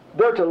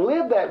 they're to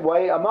live that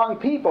way among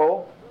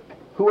people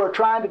who are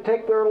trying to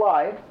take their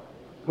life,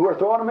 who are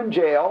throwing them in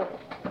jail,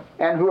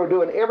 and who are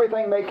doing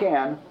everything they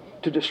can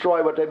to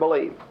destroy what they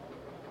believe.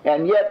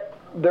 And yet,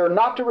 they're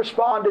not to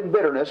respond in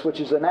bitterness,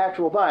 which is a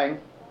natural thing.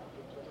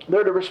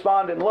 They're to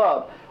respond in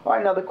love. All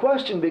right, now the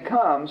question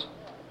becomes,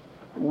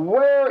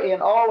 where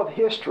in all of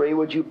history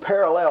would you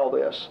parallel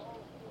this?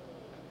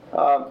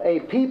 A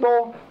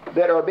people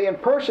that are being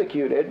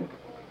persecuted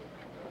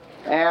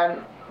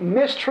and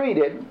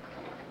mistreated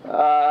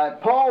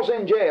Paul's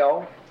in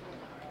jail,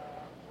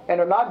 and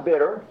they're not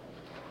bitter,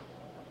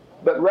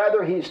 but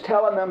rather he's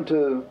telling them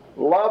to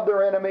love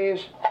their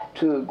enemies,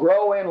 to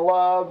grow in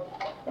love,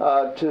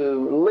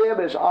 to live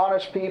as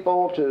honest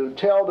people, to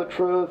tell the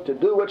truth, to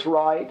do what's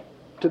right,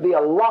 to be a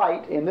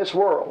light in this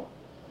world.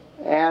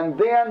 And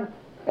then,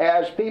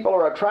 as people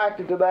are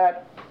attracted to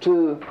that,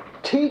 to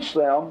teach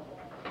them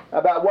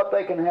about what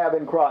they can have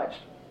in Christ.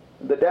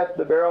 The death,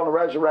 the burial, and the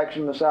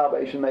resurrection, the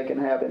salvation they can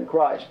have in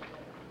Christ.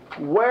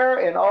 Where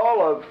in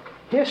all of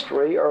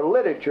history or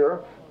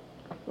literature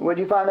would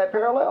you find that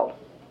paralleled?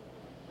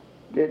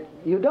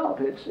 You don't.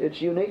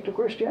 It's unique to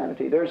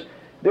Christianity.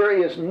 There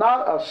is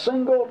not a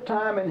single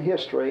time in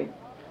history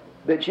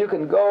that you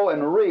can go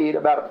and read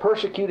about a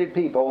persecuted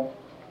people,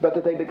 but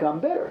that they become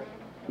bitter.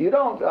 You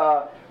don't.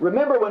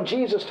 Remember when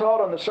Jesus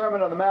taught on the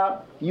Sermon on the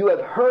Mount, you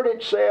have heard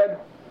it said,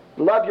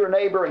 love your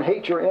neighbor and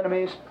hate your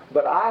enemies,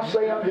 but I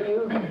say unto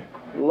you,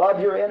 love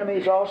your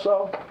enemies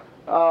also.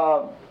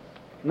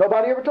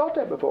 Nobody ever taught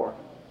that before.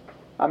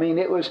 I mean,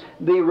 it was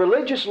the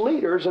religious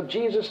leaders of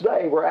Jesus'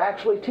 day were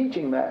actually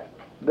teaching that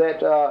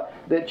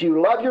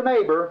you love your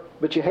neighbor,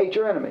 but you hate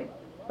your enemy.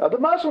 The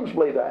Muslims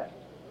believe that.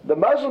 The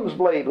Muslims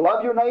believe,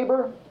 love your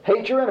neighbor,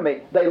 hate your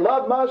enemy. They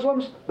love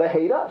Muslims, they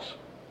hate us.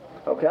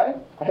 Okay?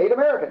 They hate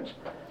Americans.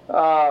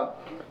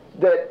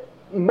 That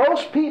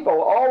most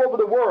people all over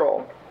the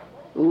world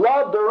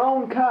love their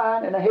own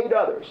kind and they hate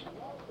others.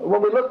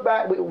 When we look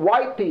back,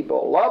 white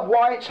people love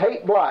whites,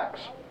 hate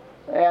blacks.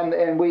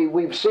 And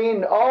we've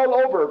seen all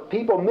over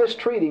people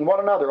mistreating one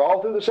another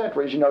all through the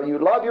centuries. You know, you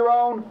love your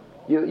own,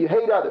 you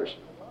hate others.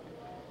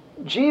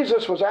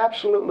 Jesus was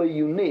absolutely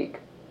unique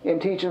in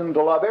teaching them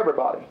to love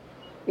everybody.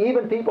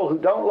 Even people who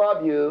don't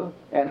love you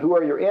and who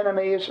are your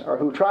enemies or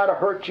who try to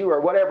hurt you or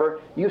whatever,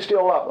 you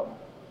still love them.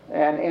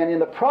 And in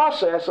the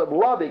process of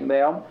loving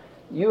them,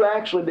 you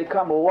actually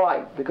become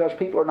light because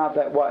people are not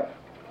that way.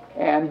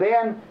 And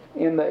then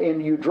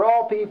you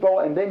draw people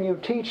and then you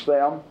teach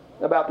them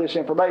about this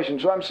information.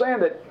 So I'm saying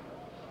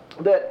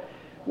that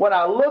when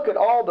I look at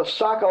all the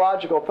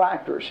psychological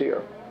factors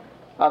here,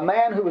 a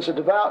man who was a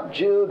devout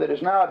Jew that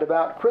is now a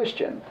devout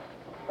Christian,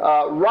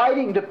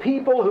 writing to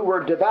people who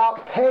were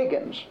devout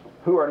pagans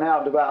who are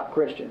now devout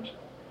Christians,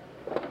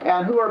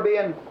 and who are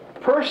being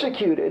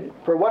persecuted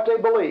for what they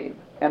believe.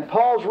 And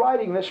Paul's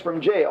writing this from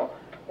jail.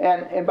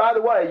 And by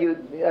the way, you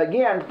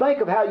again think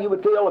of how you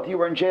would feel if you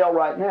were in jail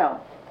right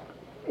now.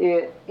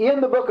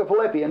 In the book of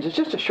Philippians, it's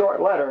just a short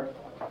letter,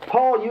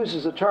 Paul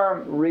uses the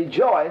term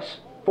rejoice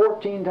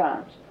 14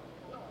 times.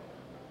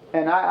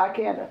 And I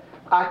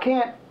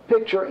can't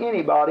picture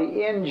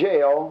anybody in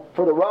jail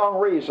for the wrong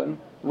reason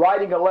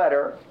writing a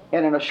letter,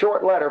 and in a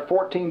short letter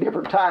 14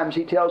 different times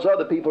he tells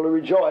other people to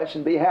rejoice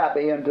and be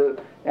happy and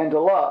to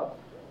love.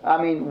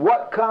 I mean,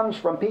 what comes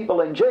from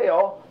people in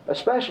jail,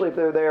 especially if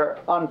they're there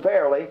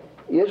unfairly,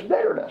 is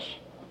bitterness.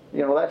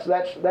 You know,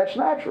 that's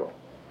natural.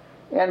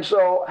 And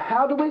so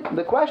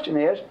the question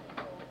is,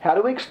 how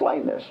do we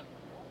explain this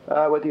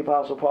with the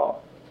Apostle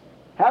Paul?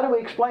 How do we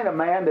explain a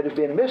man that has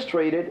been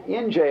mistreated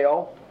in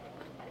jail,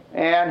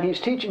 and he's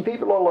teaching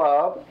people to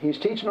love, he's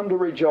teaching them to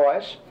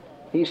rejoice,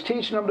 he's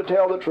teaching them to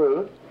tell the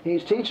truth,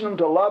 he's teaching them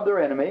to love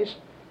their enemies,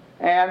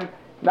 and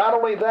not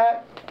only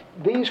that,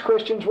 these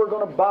Christians were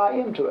going to buy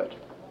into it.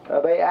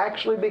 They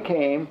actually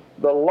became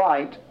the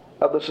light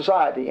of the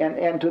society.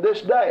 And to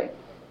this day,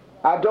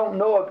 I don't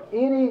know of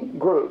any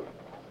group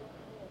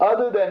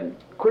other than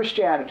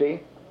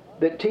Christianity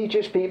that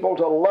teaches people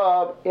to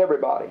love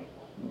everybody.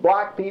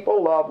 Black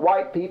people love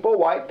white people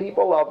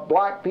love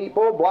black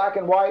people, black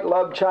and white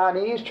love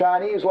Chinese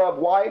love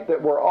white,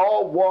 that we're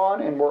all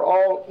one and we're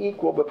all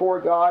equal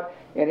before God,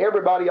 and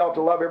everybody ought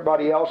to love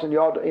everybody else, and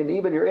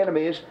even your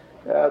enemies,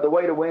 the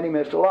way to win him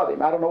is to love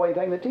him. I don't know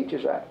anything that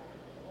teaches that.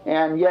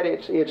 And yet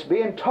it's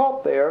being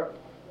taught there,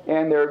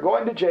 and they're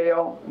going to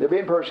jail, they're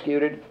being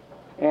persecuted,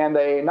 and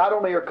they not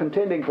only are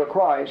contending for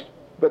Christ,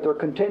 but they're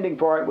contending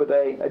for it with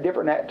a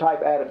different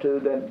type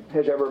attitude than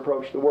has ever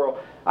approached the world.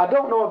 I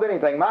don't know of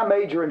anything. My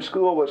major in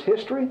school was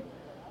history.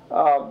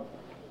 I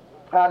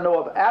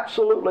know of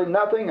absolutely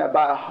nothing.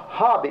 By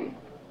hobby,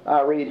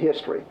 I read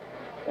history.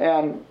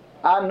 And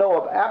I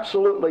know of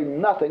absolutely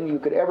nothing you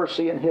could ever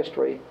see in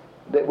history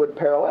that would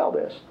parallel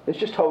this. It's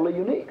just totally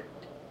unique.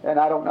 And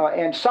I don't know.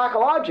 And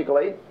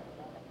psychologically,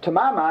 to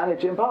my mind,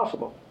 it's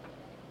impossible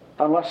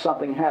unless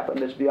something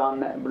happened that's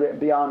beyond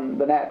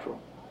the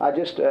natural.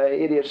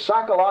 It is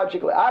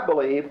psychologically, I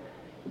believe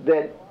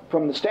that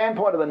from the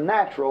standpoint of the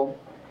natural,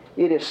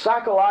 it is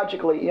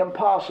psychologically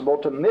impossible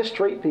to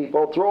mistreat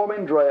people, throw them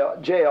in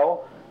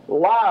jail,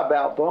 lie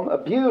about them,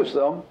 abuse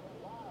them,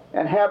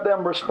 and have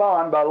them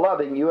respond by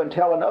loving you and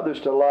telling others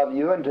to love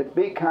you and to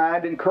be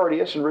kind and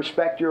courteous and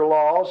respect your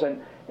laws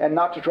and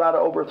not to try to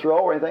overthrow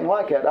or anything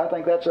like that. I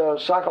think that's a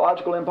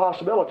psychological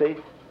impossibility,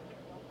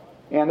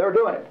 and they're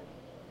doing it.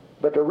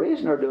 But the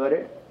reason they're doing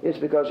it is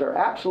because they're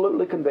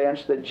absolutely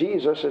convinced that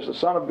Jesus is the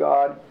Son of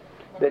God,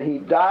 that He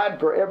died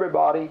for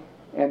everybody,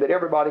 and that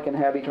everybody can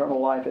have eternal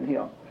life in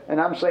Him. And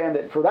I'm saying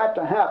that for that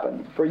to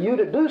happen, for you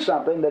to do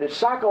something that is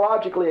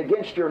psychologically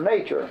against your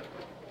nature,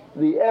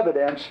 the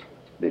evidence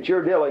that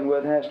you're dealing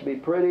with has to be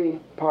pretty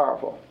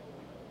powerful.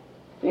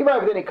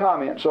 Anybody with any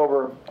comments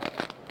over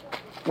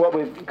what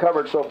we've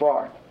covered so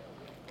far?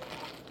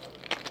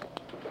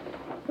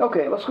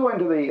 Okay, let's go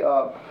into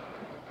the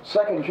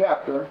second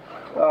chapter.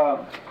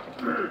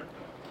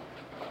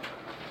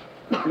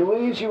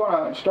 Louise, you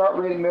want to start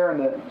reading there in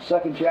the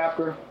second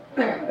chapter?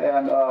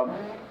 And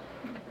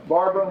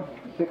Barbara,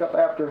 pick up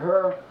after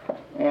her.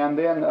 And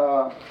then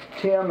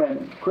Tim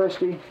and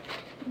Christy,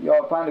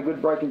 y'all find a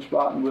good breaking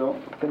spot and we'll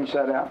finish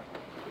that out.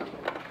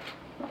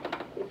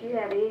 If you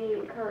have any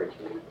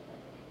encouragement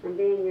from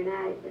being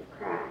united with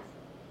Christ,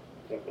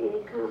 if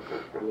any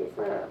comfort from His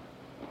love,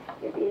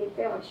 if any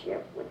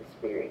fellowship with the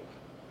Spirit,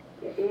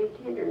 if any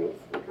tenderness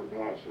and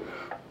compassion,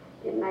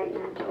 then make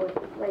my joy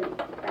complete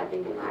by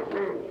being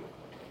like-minded,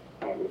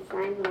 having the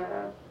same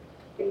love,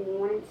 being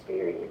one in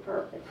spirit and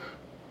purpose.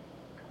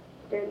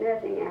 Do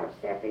nothing out of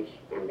selfish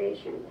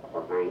ambition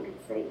or vain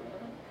conceit,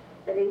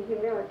 but in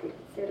humility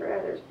consider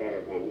others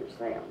better than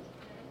yourselves.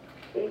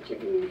 Each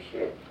of you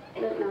should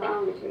look not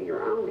only to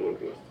your own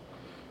interest,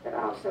 but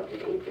also to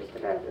the interest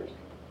of others.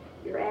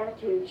 Your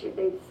attitude should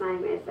be the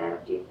same as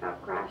that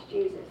of Christ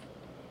Jesus,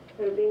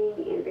 who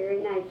being in very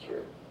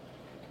nature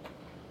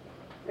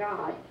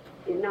God,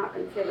 did not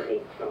consider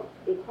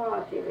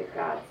equality with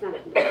God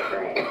something to be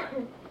grasped,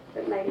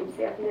 but made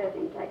himself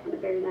nothing, taking the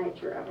very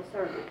nature of a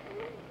servant,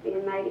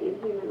 being made in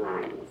human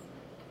likeness,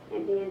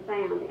 and being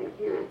found in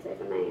appearance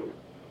as a man.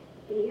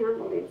 He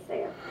humbled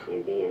himself,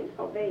 and being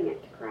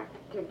obedient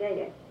to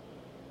death,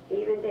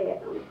 even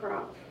death on the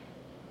cross.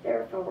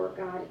 Therefore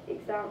God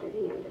exalted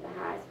him to the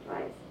highest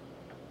place,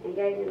 and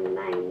gave him the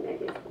name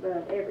that is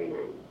above every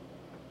name,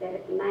 that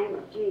at the name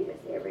of Jesus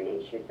every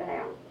knee should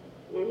bow,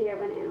 in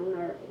heaven and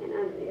on earth and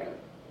under the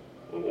earth,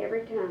 and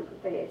every tongue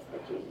confess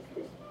that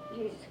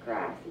Jesus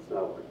Christ is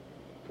Lord,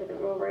 to the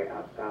glory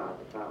of God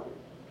the Father.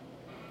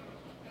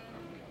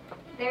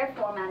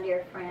 Therefore, my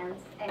dear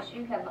friends, as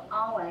you have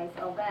always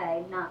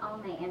obeyed, not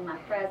only in my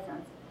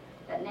presence,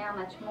 but now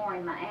much more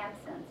in my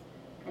absence,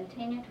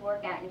 continue to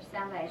work out your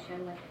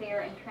salvation with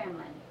fear and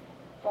trembling.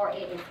 For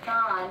it is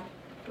God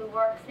who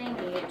works in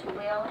you to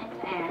will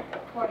and to act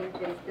according to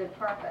His good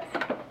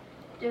purpose.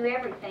 Do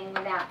everything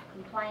without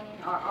complaining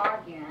or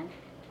arguing,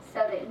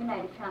 so that you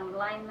may become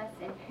blameless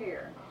and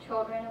pure,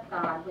 children of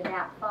God,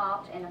 without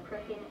fault in a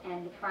crooked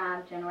and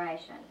deprived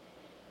generation,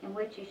 in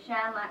which you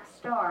shine like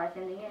stars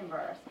in the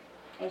universe,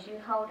 as you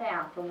hold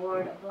out the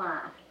word of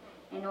life,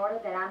 in order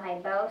that I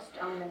may boast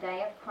on the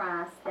day of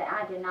Christ that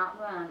I did not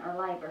run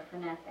or labor for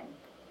nothing.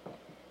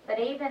 But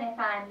even if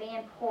I am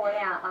being poured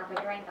out like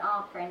a drink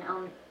offering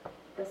on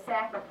the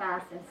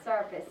sacrifice and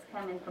service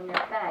coming from your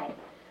faith,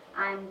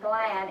 I am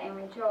glad and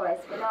rejoice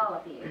with all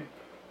of you.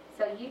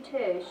 So you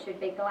too should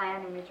be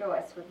glad and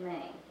rejoice with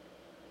me.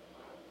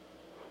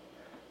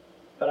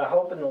 But I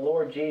hope in the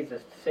Lord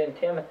Jesus to send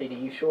Timothy to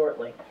you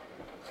shortly,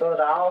 so that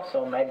I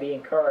also may be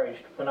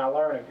encouraged when I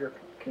learn of your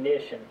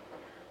condition.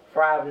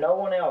 For I have no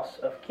one else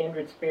of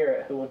kindred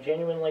spirit who will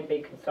genuinely be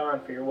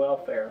concerned for your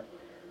welfare.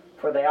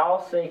 For they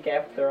all seek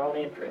after their own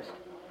interest,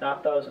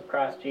 not those of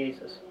Christ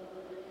Jesus.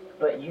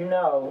 But you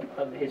know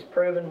of his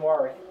proven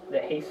worth,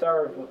 that he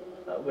served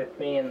with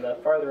me in the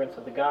furtherance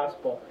of the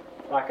gospel,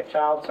 like a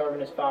child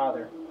serving his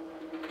father.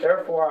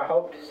 Therefore I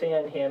hope to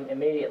send him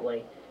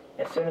immediately,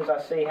 as soon as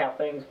I see how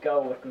things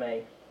go with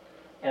me.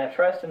 And I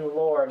trust in the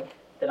Lord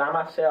that I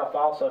myself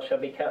also shall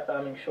be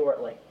coming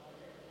shortly.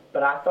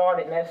 But I thought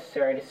it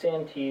necessary to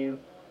send to you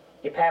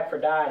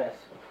Epaphroditus,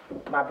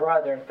 my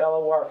brother and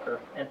fellow worker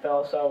and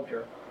fellow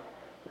soldier,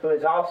 who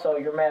is also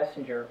your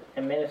messenger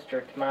and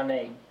minister to my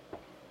need.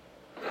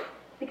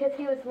 Because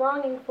he was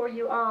longing for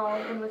you all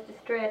and was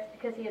distressed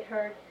because you had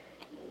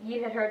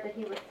heard that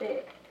he was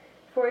sick.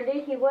 For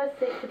indeed he was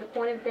sick to the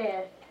point of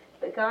death,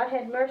 but God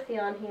had mercy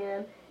on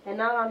him, and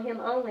not on him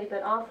only,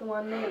 but also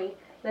on me,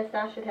 lest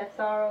I should have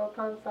sorrow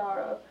upon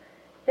sorrow.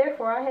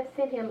 Therefore I have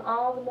sent him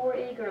all the more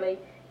eagerly,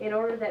 in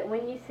order that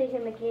when you see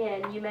him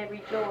again you may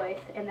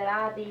rejoice, and that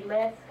I be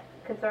less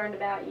concerned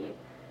about you.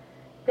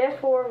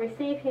 Therefore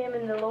receive him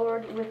in the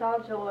Lord with all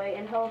joy,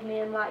 and hold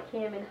men like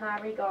him in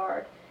high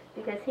regard,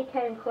 because he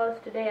came close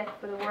to death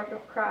for the work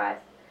of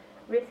Christ,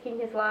 risking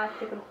his life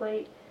to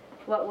complete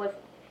what was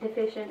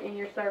deficient in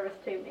your service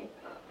to me.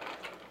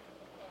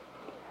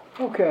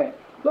 Okay,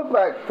 look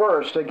back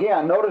first.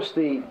 Again, notice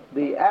the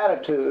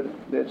attitude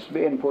that's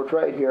being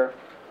portrayed here.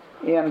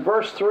 In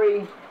verse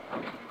 3,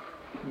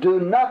 do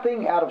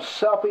nothing out of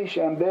selfish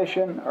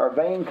ambition or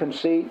vain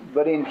conceit,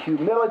 but in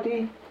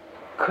humility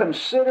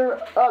consider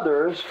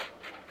others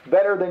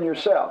better than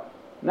yourself.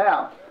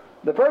 Now,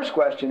 the first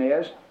question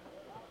is,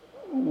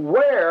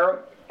 where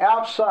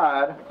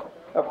outside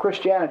of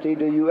Christianity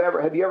have you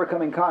ever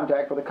come in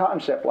contact with a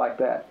concept like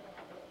that?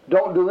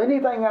 Don't do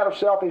anything out of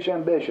selfish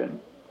ambition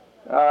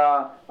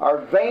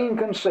or vain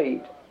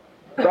conceit,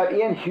 but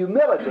in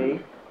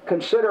humility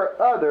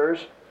consider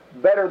others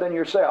better than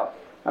yourself.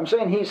 I'm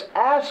saying he's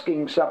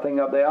asking something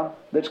of them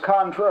that's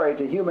contrary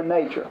to human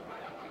nature.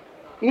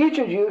 Each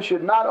of you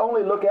should not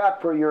only look out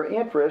for your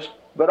interest,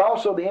 but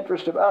also the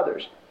interest of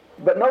others.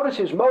 But notice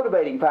his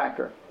motivating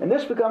factor. And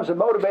this becomes a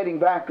motivating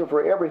factor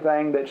for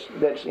everything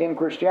that's in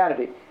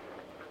Christianity.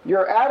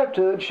 Your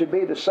attitude should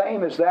be the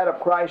same as that of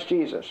Christ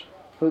Jesus,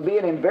 who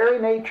being in very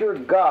nature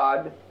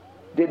God,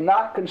 did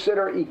not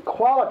consider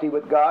equality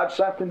with God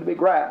something to be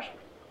grasped.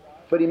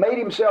 But he made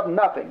himself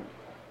nothing,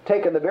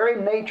 taking the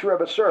very nature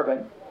of a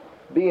servant,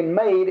 being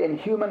made in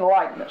human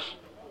likeness,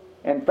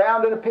 and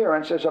found in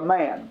appearance as a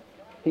man.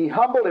 He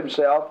humbled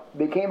himself,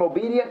 became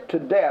obedient to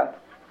death,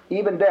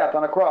 even death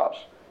on a cross.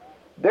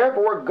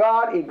 Therefore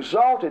God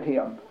exalted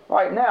him. All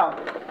right, now,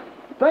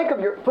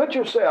 put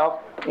yourself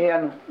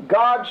in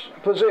God's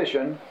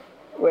position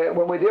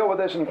when we deal with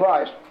this in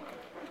Christ.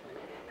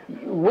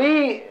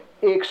 We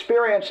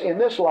experience in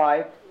this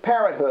life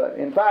parenthood.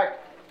 In fact,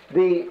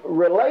 the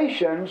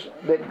relations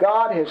that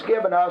God has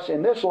given us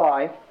in this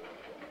life,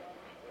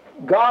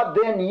 God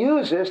then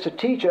uses to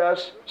teach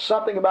us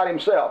something about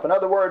himself. In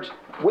other words,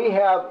 we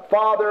have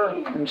father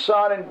and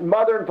son, and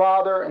mother and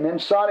father, and then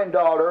son and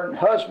daughter, and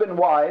husband and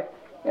wife,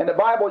 and the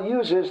Bible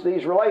uses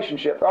these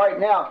relationships. All right,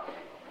 now,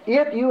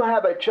 if you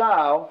have a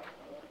child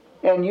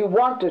and you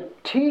want to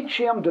teach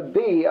him to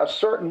be a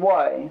certain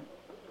way,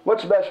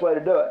 what's the best way to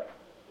do it?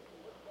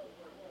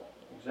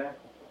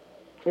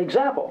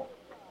 Example.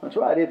 That's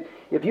right.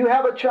 If you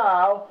have a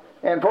child,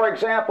 and for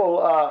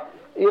example,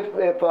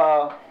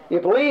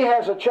 if Lee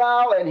has a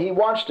child and he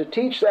wants to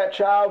teach that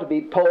child to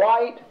be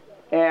polite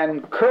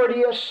and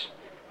courteous,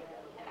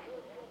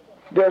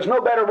 there's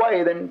no better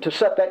way than to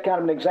set that kind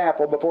of an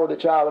example before the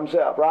child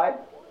himself, right?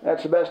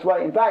 That's the best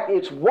way. In fact,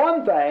 it's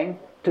one thing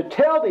to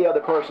tell the other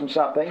person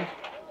something,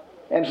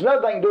 and it's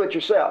another thing to do it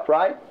yourself,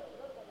 right?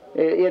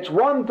 It's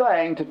one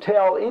thing to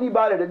tell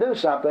anybody to do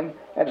something,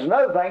 and it's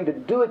another thing to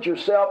do it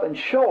yourself and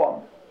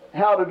show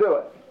them how to do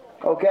it.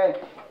 Okay?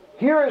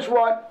 Here is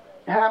what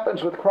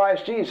happens with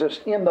Christ Jesus.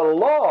 In the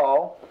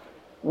law,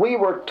 we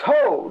were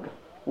told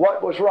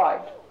what was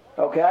right.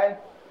 Okay?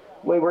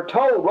 We were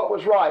told what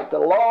was right. The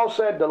law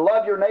said to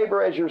love your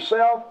neighbor as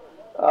yourself,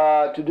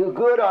 to do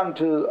good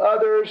unto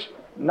others,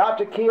 not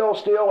to kill,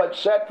 steal,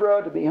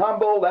 etc., to be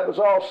humble. That was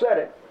all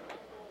said.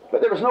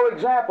 But there was no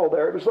example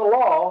there. It was the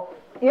law.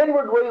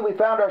 Inwardly, we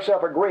found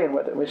ourselves agreeing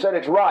with it. We said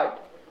it's right.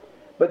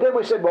 But then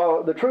we said,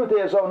 well, the truth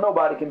is,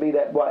 nobody can be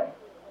that way.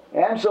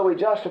 And so we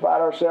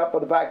justified ourselves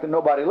for the fact that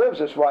nobody lives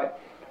this way.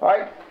 All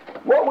right?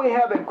 What we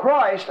have in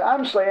Christ,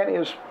 I'm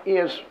saying,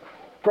 is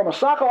from a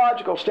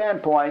psychological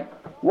standpoint,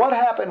 what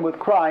happened with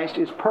Christ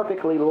is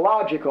perfectly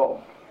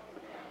logical.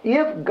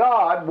 If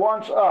God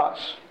wants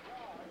us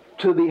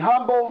to be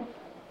humble,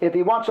 if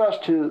he wants us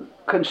to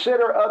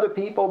consider other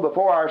people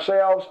before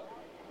ourselves,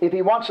 if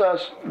he wants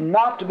us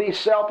not to be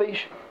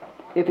selfish,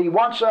 if he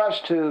wants us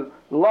to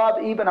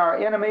love even our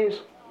enemies,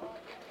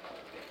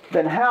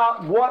 then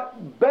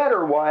what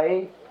better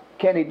way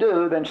can he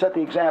do than set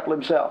the example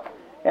himself?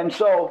 And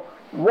so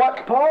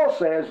what Paul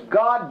says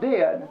God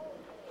did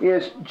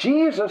is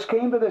Jesus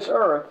came to this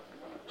earth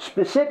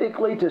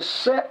specifically to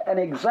set an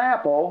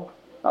example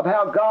of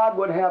how God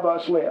would have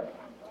us live.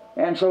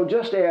 And so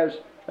just as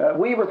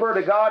we refer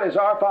to God as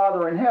our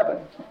Father in heaven,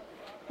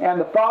 and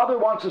the Father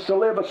wants us to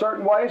live a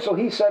certain way, so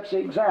he sets the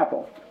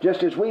example.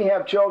 Just as we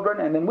have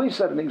children, and then we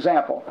set an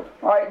example.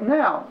 All right,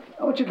 now,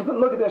 I want you to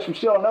look at this from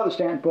still another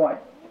standpoint.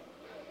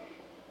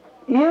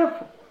 If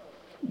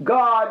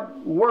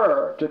God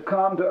were to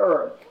come to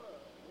earth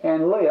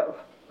and live,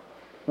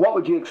 what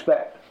would you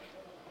expect?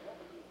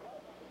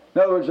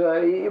 In other words,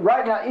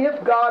 right now,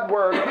 if God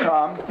were to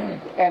come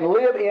and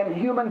live in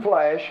human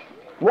flesh,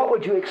 what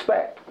would you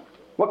expect?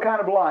 What kind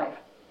of life?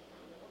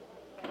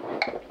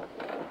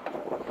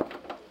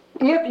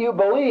 If you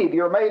believe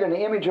you're made in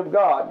the image of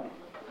God,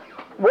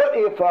 what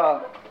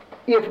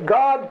if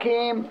God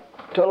came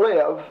to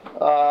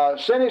live,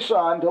 sent his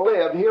Son to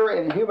live here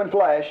in human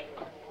flesh,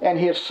 and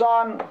his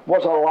Son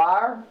was a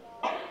liar,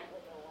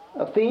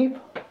 a thief,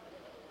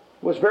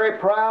 was very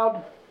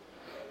proud?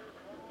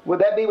 Would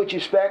that be what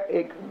you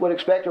would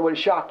expect, or would it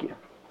shock you?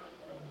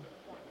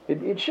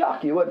 It'd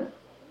shock you, wouldn't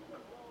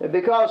it?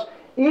 Because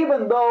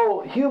even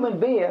though human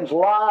beings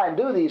lie and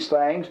do these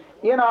things,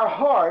 in our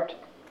heart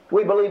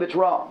we believe it's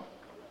wrong.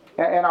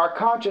 And our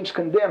conscience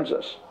condemns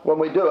us when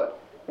we do it.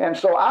 And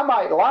so I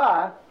might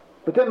lie,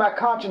 but then my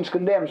conscience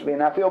condemns me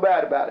and I feel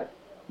bad about it.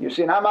 You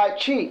see, and I might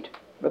cheat,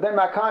 but then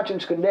my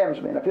conscience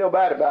condemns me and I feel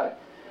bad about it.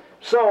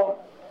 So,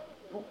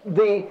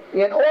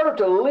 in order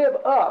to live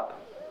up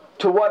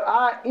to what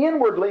I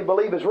inwardly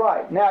believe is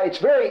right. Now, it's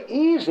very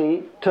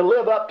easy to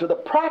live up to the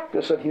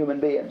practice of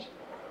human beings.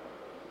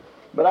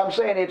 But I'm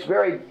saying it's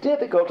very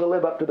difficult to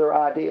live up to their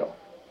ideal.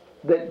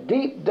 That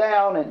deep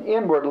down and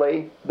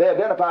inwardly, they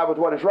identify with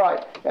what is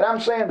right. And I'm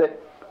saying that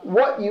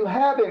what you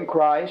have in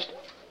Christ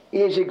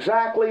is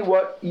exactly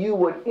what you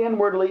would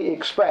inwardly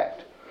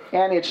expect.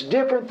 And it's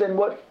different than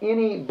what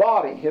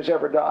anybody has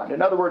ever done.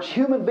 In other words,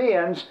 human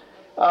beings,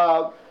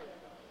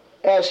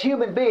 as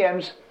human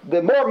beings,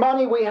 the more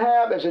money we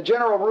have as a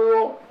general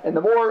rule, and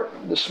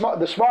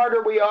the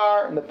smarter we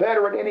are, and the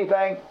better at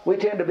anything, we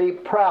tend to be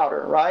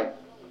prouder, right?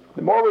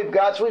 The more we've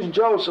got, so isn't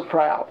Joseph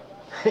proud?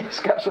 He's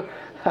got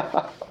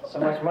So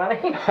much money?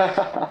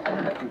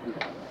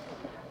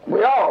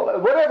 We all,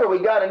 whatever we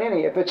got in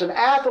any, if it's an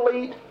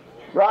athlete,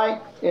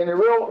 right, and they're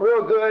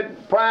real good,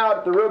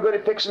 proud, they're real good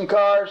at fixing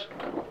cars,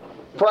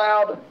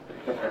 proud,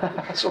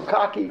 so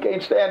cocky,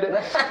 can't stand it.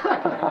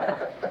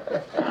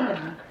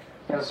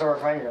 Got a sore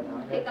finger.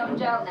 Pick on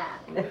Joe now.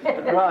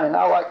 Right,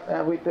 I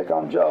like, we pick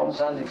on Joe.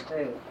 Sundays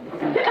too.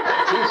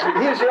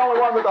 He's the only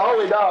one with the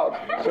holy dog,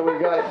 so we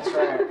got it.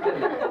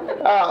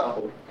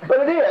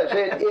 But it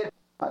is,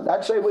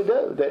 I'd say we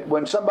do, that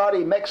when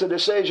somebody makes a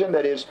decision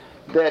that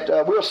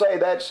we'll say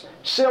that's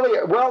silly,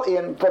 well,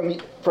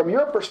 from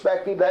your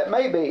perspective, that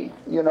may be,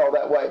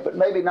 that way, but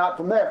maybe not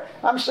from there.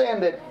 I'm saying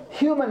that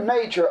human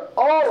nature,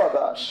 all of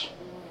us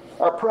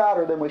are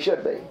prouder than we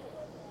should be.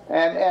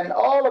 And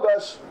all of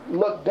us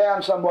look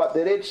down somewhat,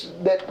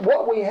 that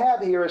what we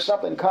have here is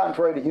something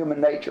contrary to human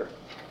nature.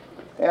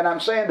 And I'm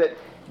saying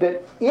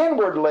that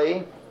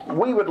inwardly,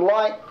 we would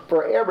like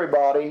for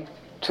everybody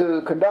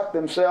to conduct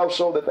themselves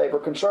so that they were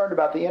concerned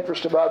about the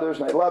interest of others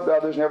and they loved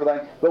others and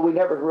everything, but we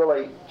never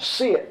really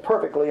see it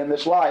perfectly in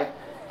this life.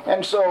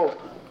 And so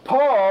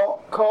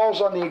Paul calls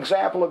on the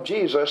example of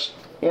Jesus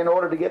in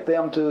order to get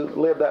them to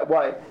live that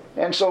way.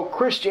 And so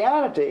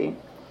Christianity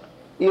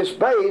is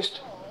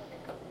based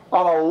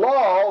on a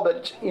law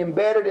that's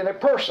embedded in a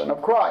person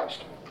of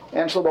Christ.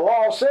 And so the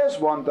law says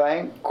one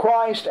thing,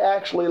 Christ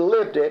actually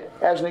lived it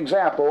as an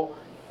example.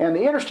 And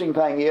the interesting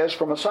thing is,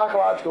 from a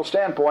psychological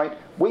standpoint,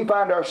 we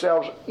find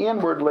ourselves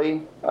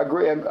inwardly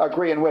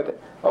agreeing with it.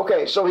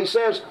 Okay, so he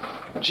says,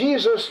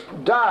 Jesus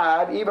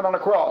died even on the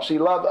cross. He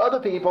loved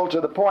other people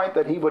to the point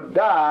that he would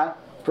die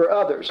for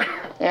others.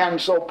 And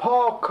so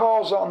Paul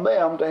calls on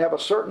them to have a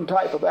certain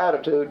type of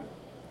attitude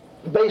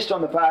based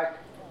on the fact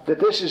that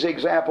this is the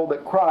example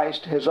that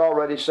Christ has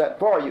already set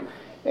for you.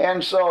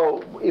 And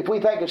so if we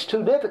think it's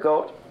too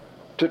difficult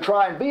to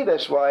try and be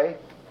this way,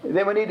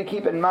 then we need to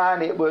keep in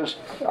mind it was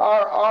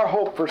our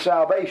hope for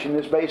salvation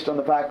is based on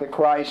the fact that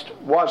Christ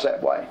was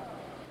that way.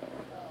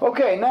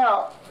 Okay,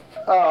 now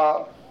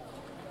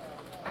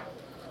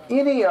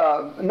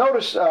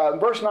notice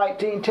verse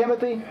 19,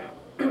 Timothy.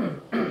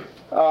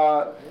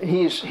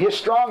 His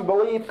strong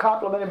belief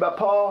complimented by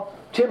Paul.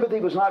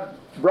 Timothy was not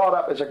brought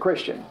up as a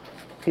Christian.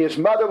 His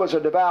mother was a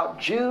devout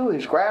Jew,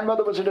 his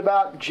grandmother was a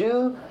devout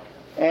Jew,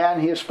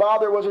 and his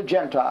father was a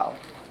Gentile.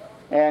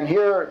 And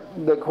here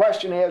the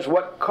question is,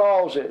 what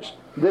causes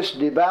this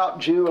devout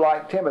Jew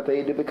like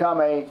Timothy to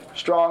become a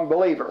strong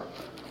believer?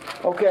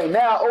 Okay,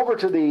 now over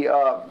to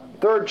the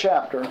third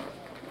chapter.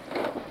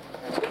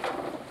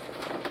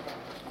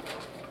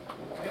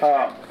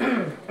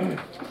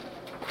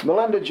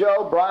 Melinda,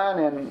 Joe, Brian,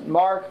 and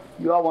Mark,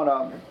 you all want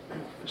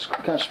to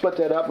kind of split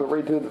that up? We'll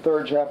read through the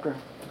third chapter.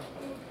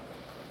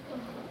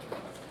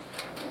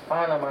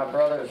 Finally, my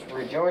brothers,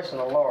 rejoice in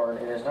the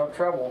Lord. It is no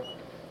trouble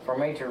for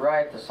me to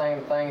write the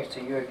same things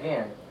to you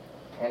again,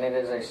 and it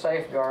is a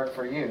safeguard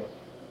for you.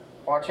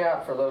 Watch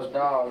out for those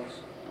dogs.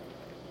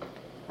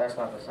 That's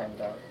not the same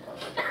dog.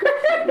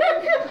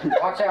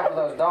 Watch out for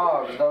those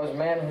dogs, those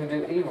men who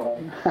do evil,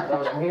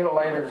 those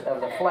mutilators of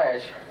the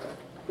flesh,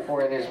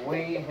 for it is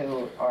we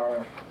who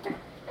are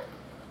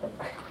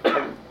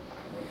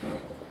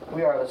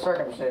the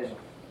circumcision.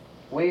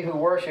 We who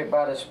worship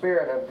by the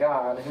Spirit of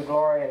God, who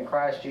glory in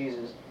Christ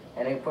Jesus,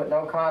 and who put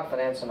no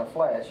confidence in the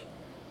flesh.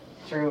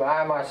 True,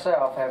 I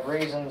myself have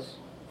reasons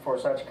for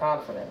such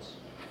confidence.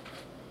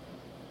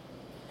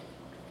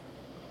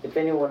 If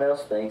anyone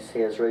else thinks he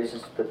has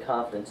reasons to put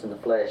confidence in the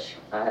flesh,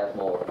 I have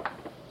more.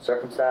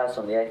 Circumcised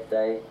on the 8th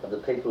day, of the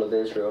people of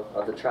Israel,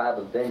 of the tribe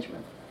of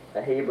Benjamin,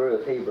 a Hebrew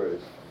of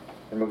Hebrews.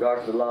 In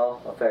regard to the law,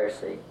 a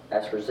Pharisee.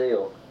 As for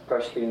zeal,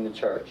 persecuting the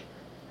church.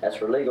 As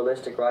for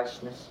legalistic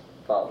righteousness,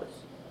 faultless.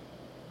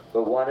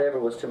 But whatever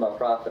was to my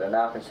profit, I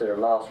now consider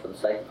loss for the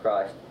sake of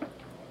Christ.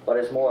 What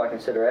is more, I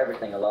consider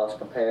everything a loss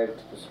compared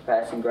to the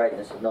surpassing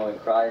greatness of knowing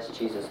Christ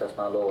Jesus as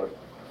my Lord,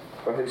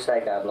 for whose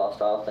sake I have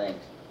lost all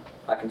things.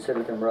 I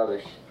consider them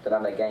rubbish, that I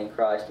may gain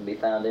Christ and be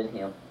found in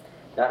him,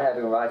 not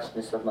having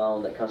righteousness of my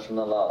own that comes from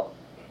the law,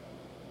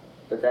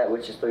 but that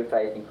which is through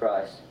faith in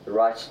Christ, the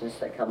righteousness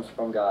that comes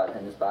from God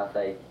and is by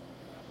faith.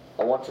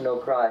 I want to know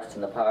Christ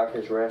and the power of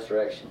his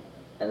resurrection,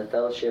 and the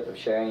fellowship of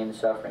sharing in his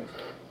sufferings,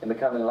 and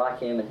becoming like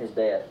him in his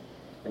death,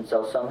 and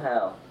so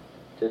somehow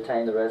to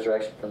attain the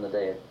resurrection from the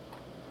dead.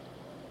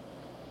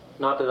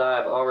 Not that I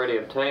have already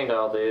obtained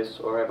all this,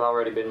 or have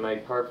already been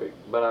made perfect,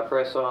 but I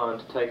press on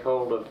to take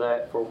hold of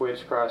that for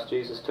which Christ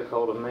Jesus took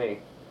hold of me.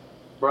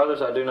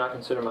 Brothers, I do not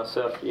consider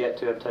myself yet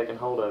to have taken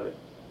hold of it.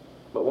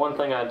 But one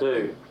thing I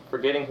do,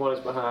 forgetting what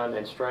is behind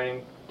and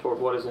straining toward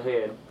what is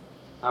ahead,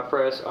 I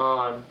press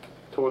on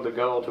toward the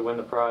goal to win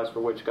the prize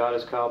for which God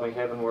has called me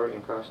heavenward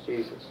in Christ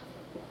Jesus.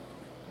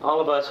 All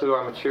of us who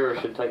are mature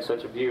should take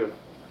such a view of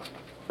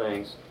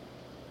things.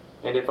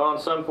 And if on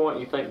some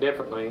point you think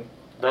differently,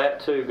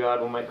 that too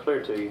God will make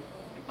clear to you.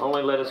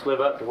 Only let us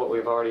live up to what we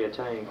have already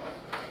attained.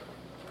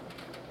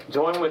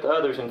 Join with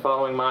others in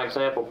following my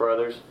example,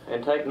 brothers,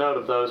 and take note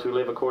of those who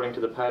live according to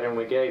the pattern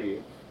we gave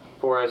you.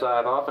 For as I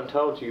have often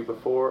told you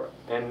before,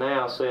 and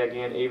now say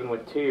again even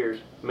with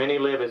tears, many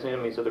live as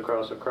enemies of the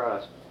cross of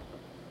Christ.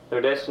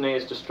 Their destiny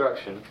is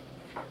destruction.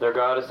 Their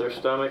God is their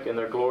stomach, and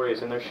their glory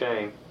is in their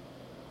shame.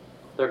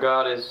 Their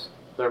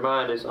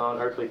mind is on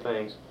earthly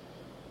things.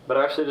 But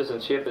our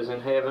citizenship is in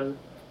heaven,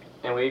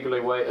 and we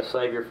eagerly wait a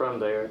Savior from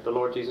there, the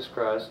Lord Jesus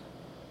Christ,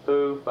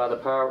 who, by the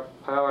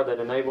power that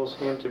enables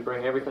Him to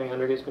bring everything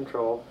under His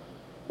control,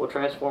 will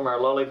transform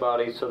our lowly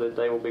bodies so that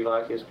they will be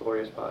like His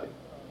glorious body.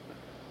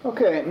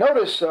 Okay,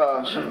 notice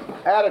some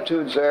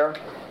attitudes there.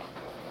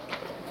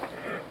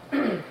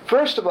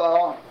 First of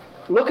all,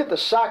 look at the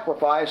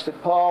sacrifice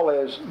that Paul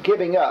is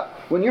giving up.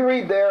 When you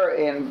read there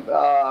in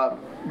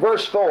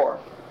verse 4,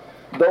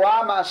 though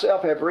I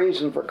myself have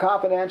reason for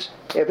confidence,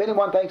 if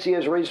anyone thinks he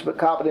has reason for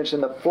confidence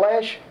in the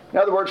flesh, in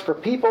other words, for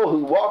people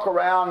who walk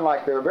around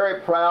like they're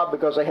very proud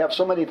because they have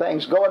so many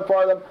things going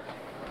for them,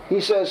 he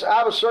says,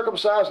 I was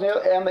circumcised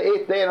on the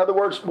 8th day. In other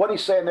words, what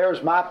he's saying there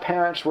is my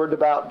parents were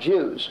devout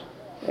Jews,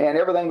 and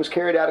everything was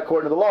carried out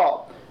according to the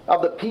law.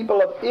 Of the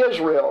people of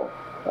Israel,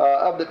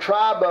 of the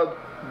tribe of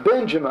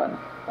Benjamin,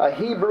 a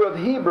Hebrew of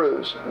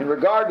Hebrews, in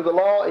regard to the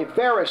law, a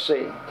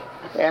Pharisee,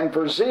 and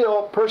for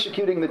zeal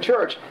persecuting the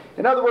church.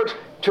 In other words,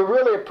 to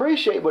really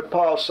appreciate what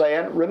Paul's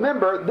saying,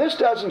 remember, this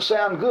doesn't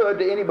sound good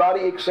to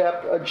anybody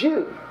except a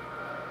Jew.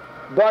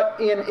 But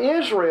in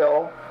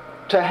Israel,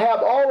 to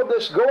have all of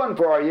this going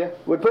for you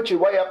would put you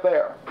way up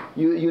there.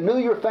 You knew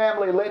your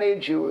family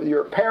lineage,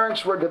 your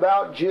parents were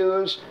devout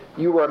Jews,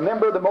 you were a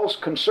member of the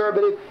most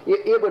conservative.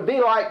 It would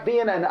be like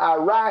being in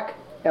Iraq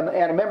and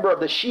a member of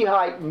the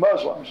Shiite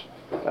Muslims.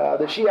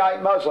 The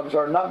Shiite Muslims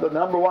are the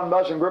number one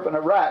Muslim group in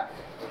Iraq.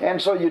 And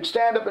so you'd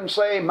stand up and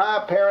say,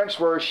 my parents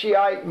were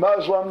Shiite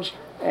Muslims,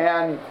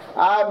 and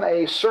I'm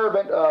a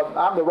servant of,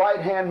 I'm the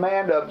right-hand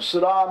man of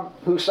Saddam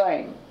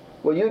Hussein.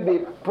 Well, you'd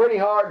be pretty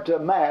hard to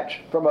match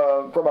from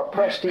a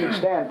prestige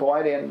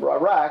standpoint in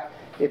Iraq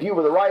if you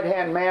were the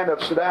right-hand man of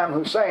Saddam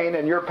Hussein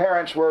and your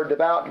parents were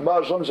devout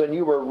Muslims and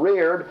you were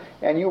reared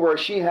and you were a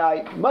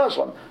Shiite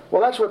Muslim.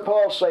 Well, that's what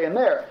Paul's saying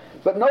there.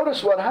 But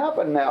notice what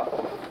happened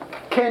now.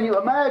 Can you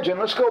imagine,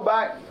 let's go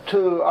back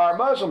to our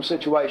Muslim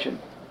situation,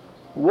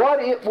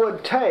 what it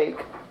would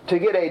take to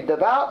get a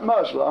devout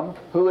Muslim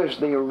who is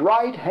the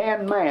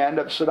right-hand man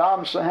of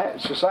Saddam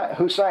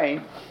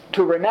Hussein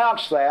to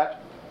renounce that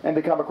and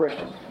become a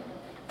Christian.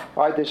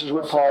 All right, this is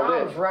what Paul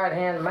did. Saddam's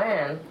right-hand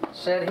man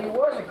said he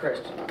was a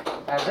Christian.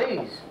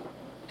 Aziz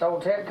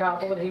told Ted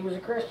Koppel that he was a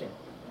Christian.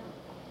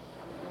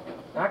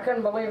 I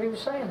couldn't believe he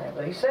was saying that,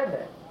 but he said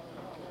that.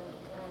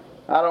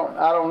 I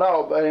don't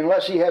know, but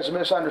unless he has a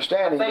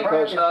misunderstanding,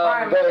 because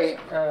talking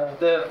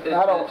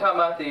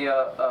about the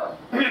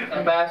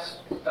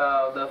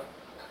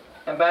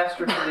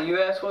ambassador to the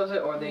U.S. was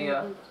it, or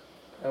the?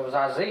 It was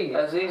Aziz.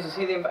 Aziz, is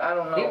he the? I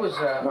don't know. He was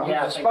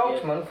a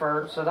spokesman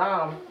for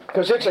Saddam.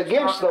 Because it's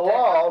against the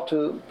law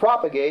to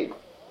propagate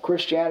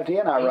Christianity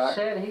in Iraq. He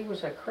said he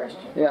was a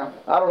Christian. Yeah,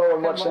 I don't know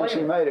in what sense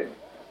he made it,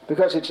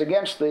 because it's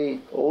against the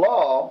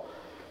law,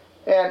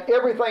 and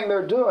everything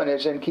they're doing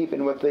is in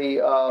keeping with the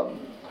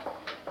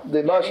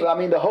Muslim. I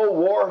mean, the whole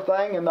war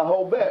thing and the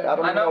whole bit. I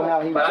don't know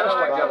how he was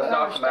justified that. I don't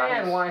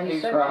understand why he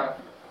said that.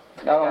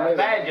 I don't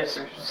know. Just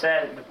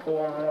said to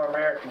pull more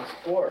American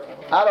support.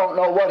 I don't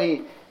know what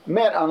he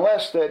meant,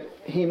 unless that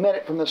he meant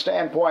it from the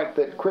standpoint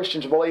that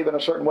Christians believe in a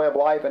certain way of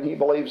life and he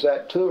believes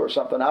that too or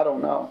something. I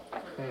don't know.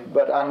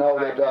 But I know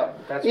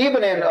that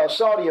even in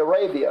Saudi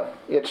Arabia,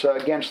 it's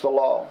against the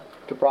law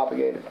to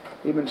propagate it.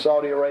 Even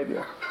Saudi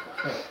Arabia.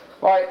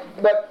 All right,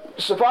 but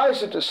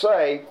suffice it to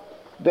say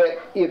that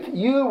if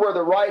you were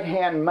the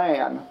right-hand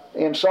man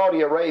in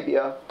Saudi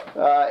Arabia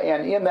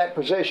and in that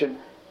position,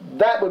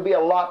 that would be a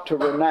lot to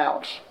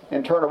renounce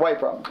and turn away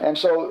from. And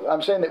so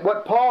I'm saying that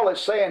what Paul is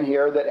saying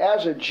here, that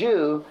as a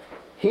Jew,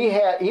 he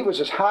was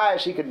as high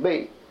as he could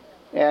be,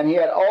 and he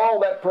had all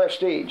that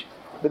prestige.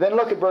 But then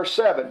look at verse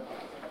 7.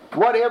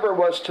 Whatever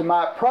was to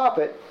my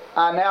profit,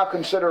 I now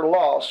consider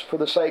loss for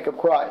the sake of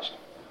Christ.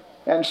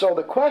 And so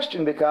the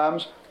question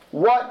becomes,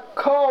 what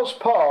caused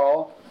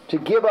Paul to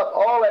give up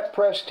all that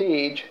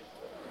prestige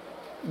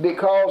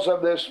because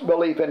of this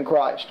belief in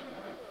Christ?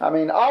 I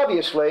mean,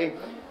 obviously,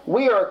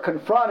 we are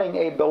confronting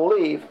a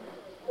belief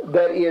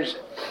that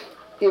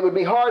it would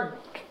be hard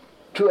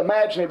to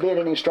imagine it being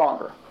any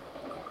stronger.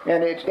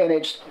 And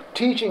it's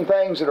teaching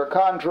things that are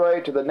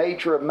contrary to the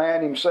nature of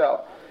man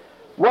himself.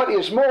 What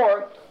is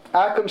more,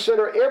 I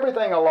consider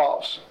everything a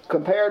loss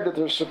compared to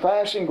the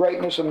surpassing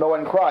greatness of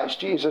knowing Christ,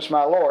 Jesus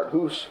my Lord,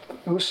 whose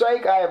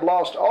sake I have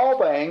lost all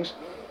things.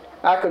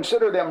 I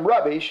consider them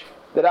rubbish,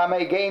 that I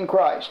may gain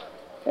Christ.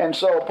 And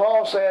so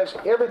Paul says,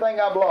 everything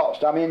I've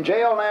lost. I'm in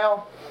jail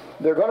now.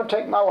 They're going to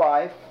take my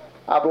life.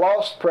 I've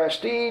lost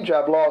prestige.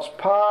 I've lost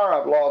power.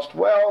 I've lost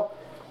wealth.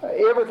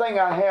 Everything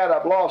I had,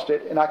 I've lost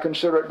it, and I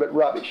consider it but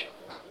rubbish.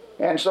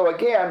 And so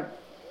again,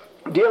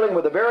 dealing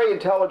with a very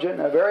intelligent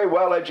and a very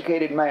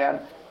well-educated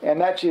man, and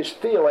that's his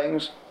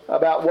feelings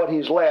about what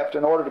he's left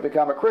in order to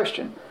become a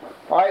Christian.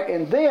 All right,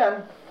 and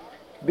then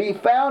be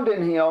found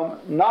in him,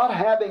 not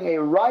having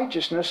a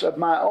righteousness of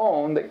my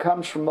own that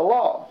comes from the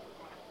law.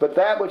 but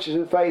that which is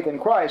through faith in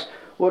Christ.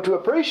 Well, to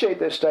appreciate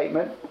this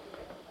statement,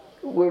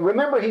 we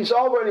remember he's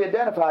already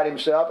identified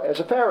himself as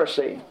a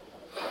Pharisee.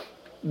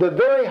 The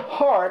very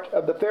heart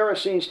of the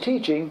Pharisees'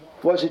 teaching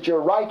was that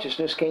your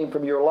righteousness came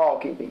from your law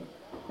keeping.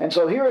 And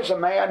so here is a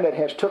man that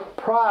has took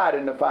pride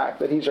in the fact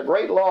that he's a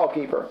great law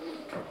keeper.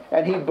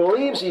 And he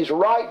believes he's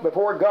right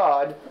before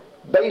God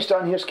based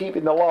on his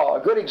keeping the law.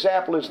 A good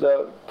example is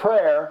the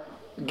prayer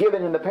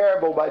given in the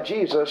parable by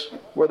Jesus,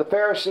 where the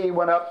Pharisee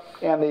went up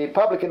and the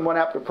publican went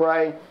up to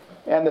pray,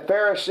 and the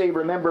Pharisee,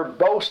 remember,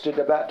 boasted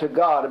to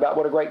God about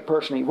what a great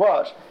person he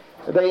was.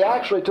 They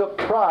actually took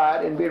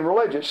pride in being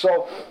religious.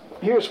 So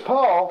here's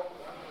Paul,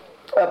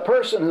 a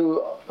person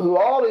who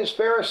all his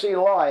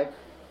Pharisee life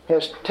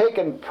has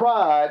taken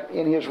pride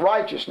in his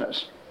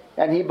righteousness,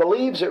 and he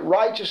believes that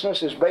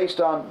righteousness is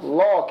based on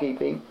law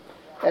keeping.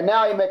 And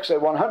now he makes a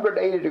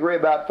 180-degree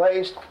about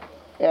face,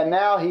 and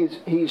now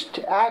he's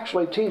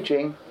actually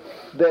teaching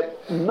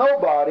that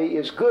nobody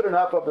is good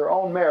enough of their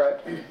own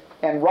merit,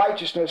 and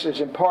righteousness is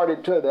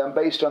imparted to them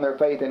based on their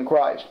faith in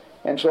Christ.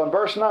 And so in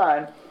verse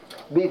 9,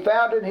 be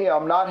found in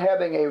him, not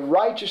having a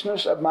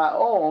righteousness of my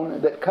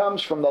own that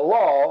comes from the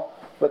law,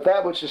 but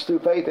that which is through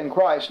faith in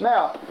Christ.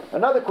 Now,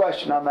 another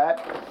question on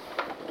that.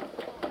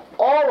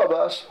 All of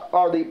us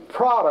are the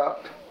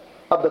product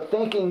of the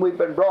thinking we've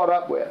been brought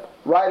up with,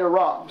 right or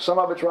wrong. Some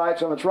of it's right,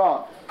 some of it's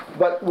wrong.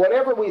 But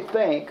whatever we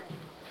think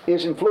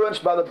is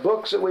influenced by the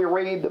books that we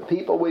read, the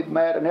people we've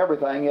met, and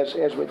everything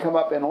as we come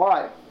up in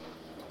life.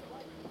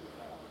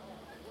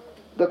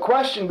 The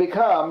question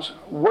becomes,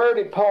 where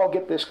did Paul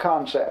get this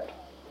concept?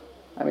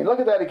 I mean, look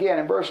at that again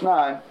in verse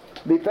 9.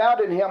 Be found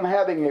in him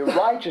having a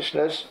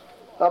righteousness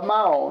of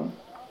my own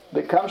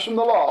that comes from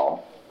the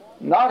law,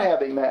 not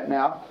having that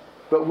now,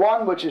 but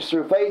one which is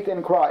through faith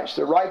in Christ,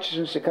 the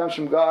righteousness that comes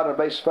from God on the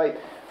basis of faith.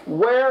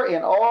 Where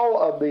in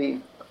all of the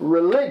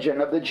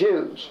religion of the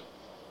Jews,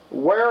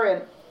 where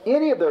in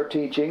any of their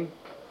teaching,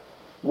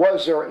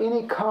 was there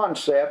any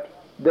concept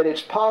that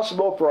it's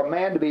possible for a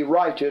man to be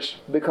righteous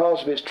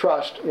because of his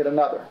trust in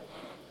another?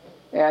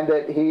 And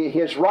that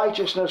his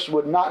righteousness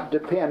would not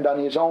depend on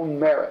his own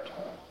merit,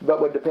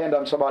 but would depend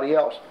on somebody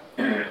else.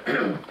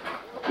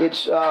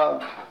 It's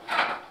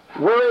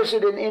where is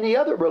it in any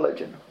other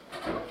religion?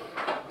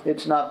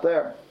 It's not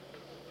there.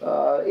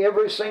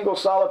 Every single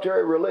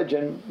solitary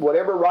religion,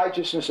 whatever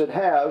righteousness it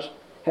has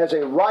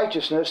a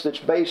righteousness that's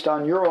based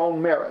on your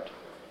own merit.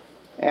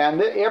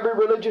 And every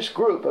religious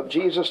group of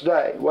Jesus'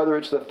 day, whether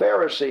it's the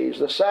Pharisees,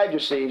 the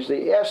Sadducees,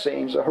 the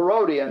Essenes, the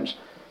Herodians,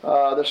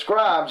 the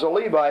scribes, the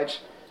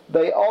Levites,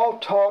 they all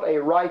taught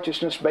a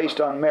righteousness based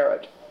on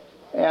merit.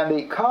 And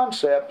the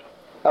concept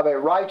of a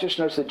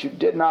righteousness that you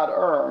did not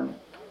earn,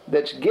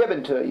 that's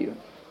given to you,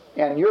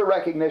 and your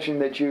recognition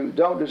that you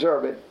don't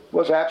deserve it,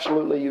 was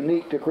absolutely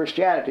unique to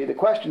Christianity. The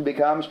question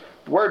becomes,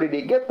 where did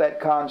he get that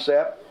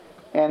concept?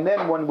 And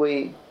then when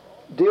we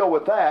deal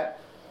with that,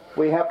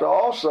 we have to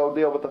also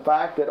deal with the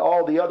fact that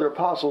all the other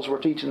apostles were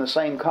teaching the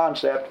same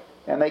concept,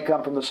 and they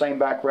come from the same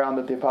background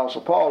that the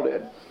Apostle Paul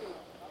did.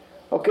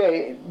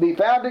 Okay, be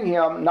found in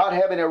him, not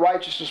having a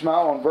righteousness of my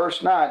own.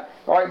 Verse 9.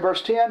 All right,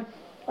 verse 10.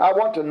 I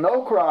want to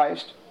know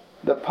Christ,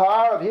 the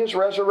power of his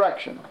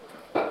resurrection.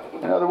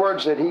 In other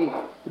words, that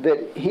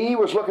he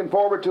was looking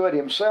forward to it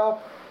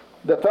himself,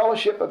 the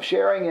fellowship of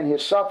sharing in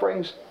his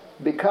sufferings,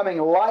 becoming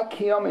like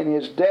him in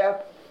his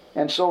death,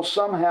 and so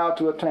somehow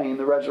to attain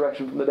the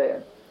resurrection from the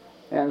dead.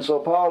 And so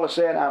Paul is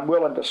saying, I'm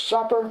willing to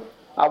suffer.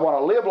 I want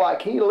to live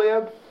like he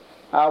lived.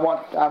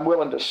 I'm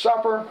willing to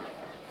suffer.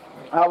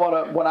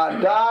 When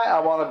I die, I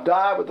want to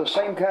die with the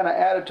same kind of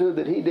attitude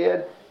that he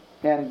did.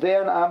 And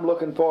then I'm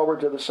looking forward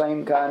to the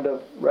same kind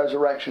of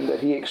resurrection that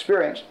he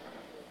experienced.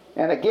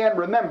 And again,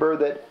 remember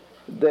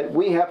that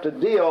we have to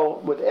deal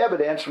with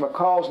evidence from a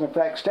cause and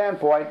effect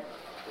standpoint.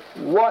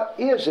 What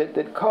is it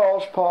that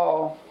caused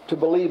Paul to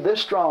believe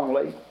this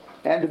strongly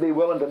and to be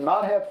willing to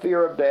not have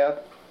fear of death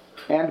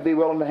and to be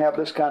willing to have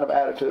this kind of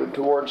attitude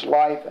towards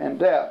life and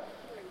death?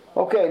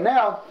 Okay,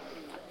 now,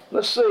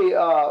 let's see.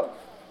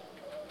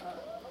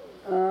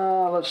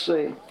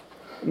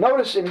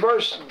 Notice in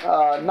verse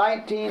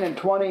 19 and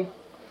 20,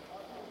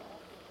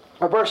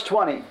 or verse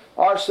 20,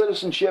 our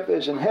citizenship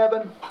is in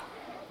heaven.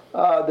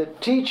 The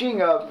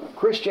teaching of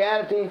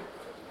Christianity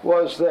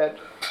was that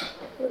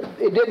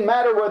it didn't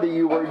matter whether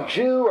you were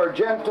Jew or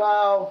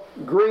Gentile,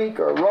 Greek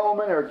or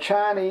Roman or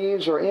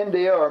Chinese or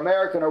India or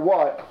American or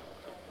what,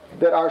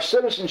 that our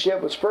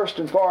citizenship was first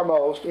and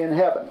foremost in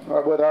heaven,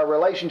 or with our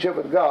relationship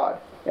with God.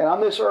 And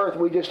on this earth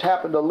we just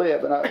happen to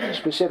live in a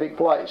specific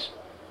place.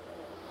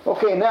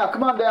 Okay, now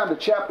come on down to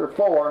chapter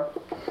 4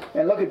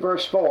 and look at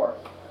verse 4.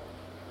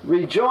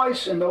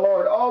 Rejoice in the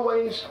Lord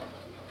always.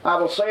 I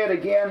will say it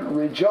again,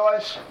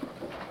 rejoice.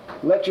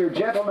 Let your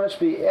gentleness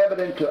be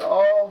evident to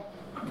all.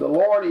 The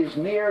Lord is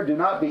near. Do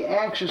not be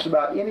anxious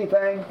about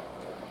anything,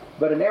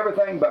 but in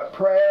everything by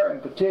prayer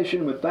and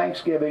petition with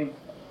thanksgiving,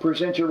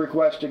 present your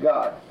request to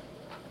God.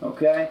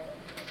 Okay?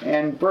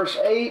 And verse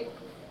 8,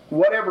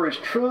 whatever is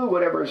true,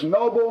 whatever is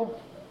noble,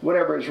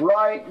 whatever is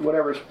right,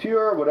 whatever is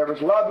pure, whatever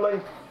is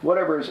lovely,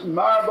 whatever is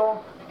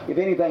admirable, if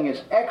anything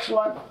is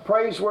excellent,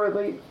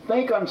 praiseworthy,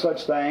 think on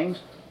such things.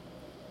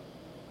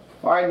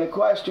 All right, and the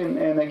question,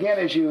 and again,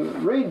 as you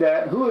read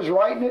that, who is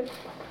writing it?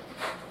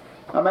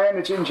 A man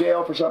that's in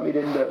jail for something he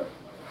didn't do.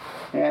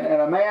 And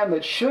a man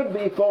that should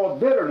be full of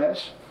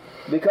bitterness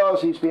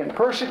because he's been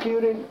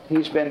persecuted,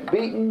 he's been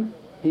beaten,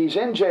 he's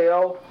in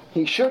jail,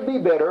 he should be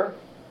bitter,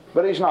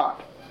 but he's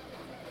not.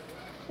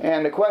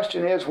 And the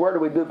question is, where do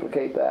we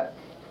duplicate that?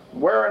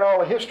 Where in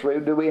all of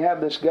history do we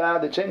have this guy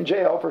that's in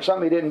jail for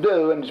something he didn't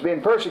do and is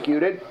being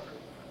persecuted,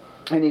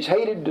 and he's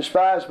hated,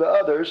 despised by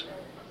others,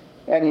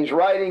 and he's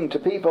writing to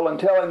people and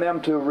telling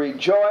them to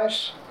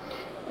rejoice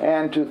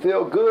and to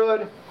feel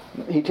good.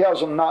 He tells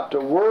them not to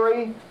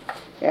worry,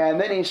 and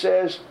then he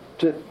says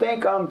to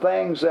think on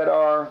things that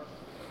are,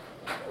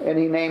 and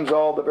he names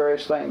all the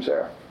various things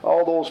there,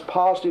 all those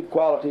positive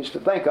qualities to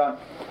think on.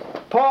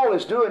 Paul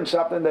is doing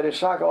something that is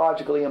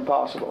psychologically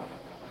impossible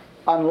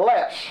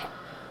unless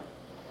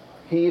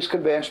he is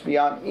convinced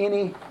beyond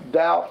any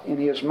doubt in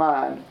his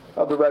mind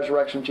of the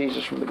resurrection of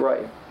Jesus from the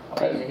grave.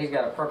 He's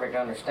got a perfect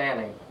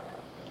understanding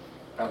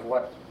of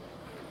what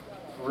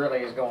really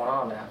is going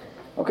on down here.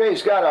 Okay,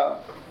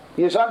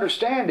 his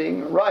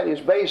understanding, right, is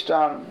based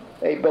on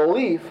a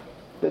belief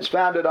that's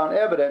founded on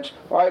evidence.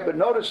 All right, but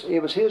notice it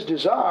was his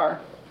desire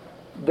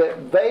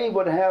that they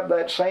would have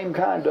that same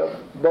kind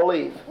of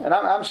belief. And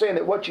I'm saying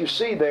that what you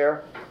see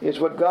there is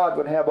what God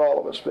would have all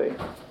of us be.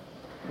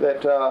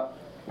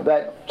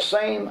 That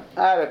same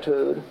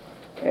attitude,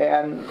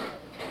 and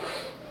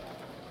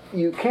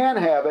you can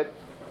have it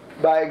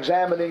by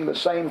examining the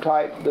same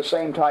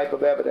type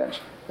of evidence.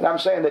 And I'm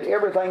saying that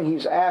everything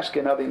he's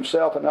asking of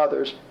himself and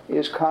others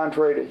is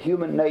contrary to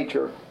human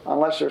nature,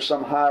 unless there's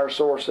some higher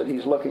source that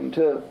he's looking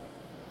to.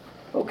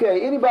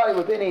 Okay, anybody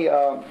with any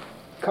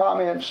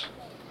comments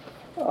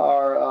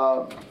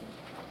or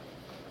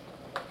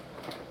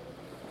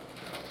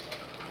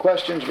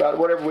questions about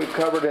whatever we've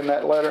covered in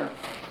that letter?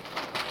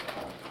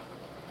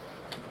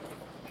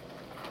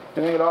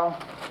 Anything at all?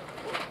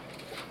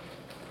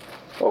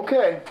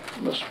 Okay,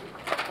 let's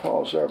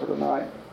pause there for tonight.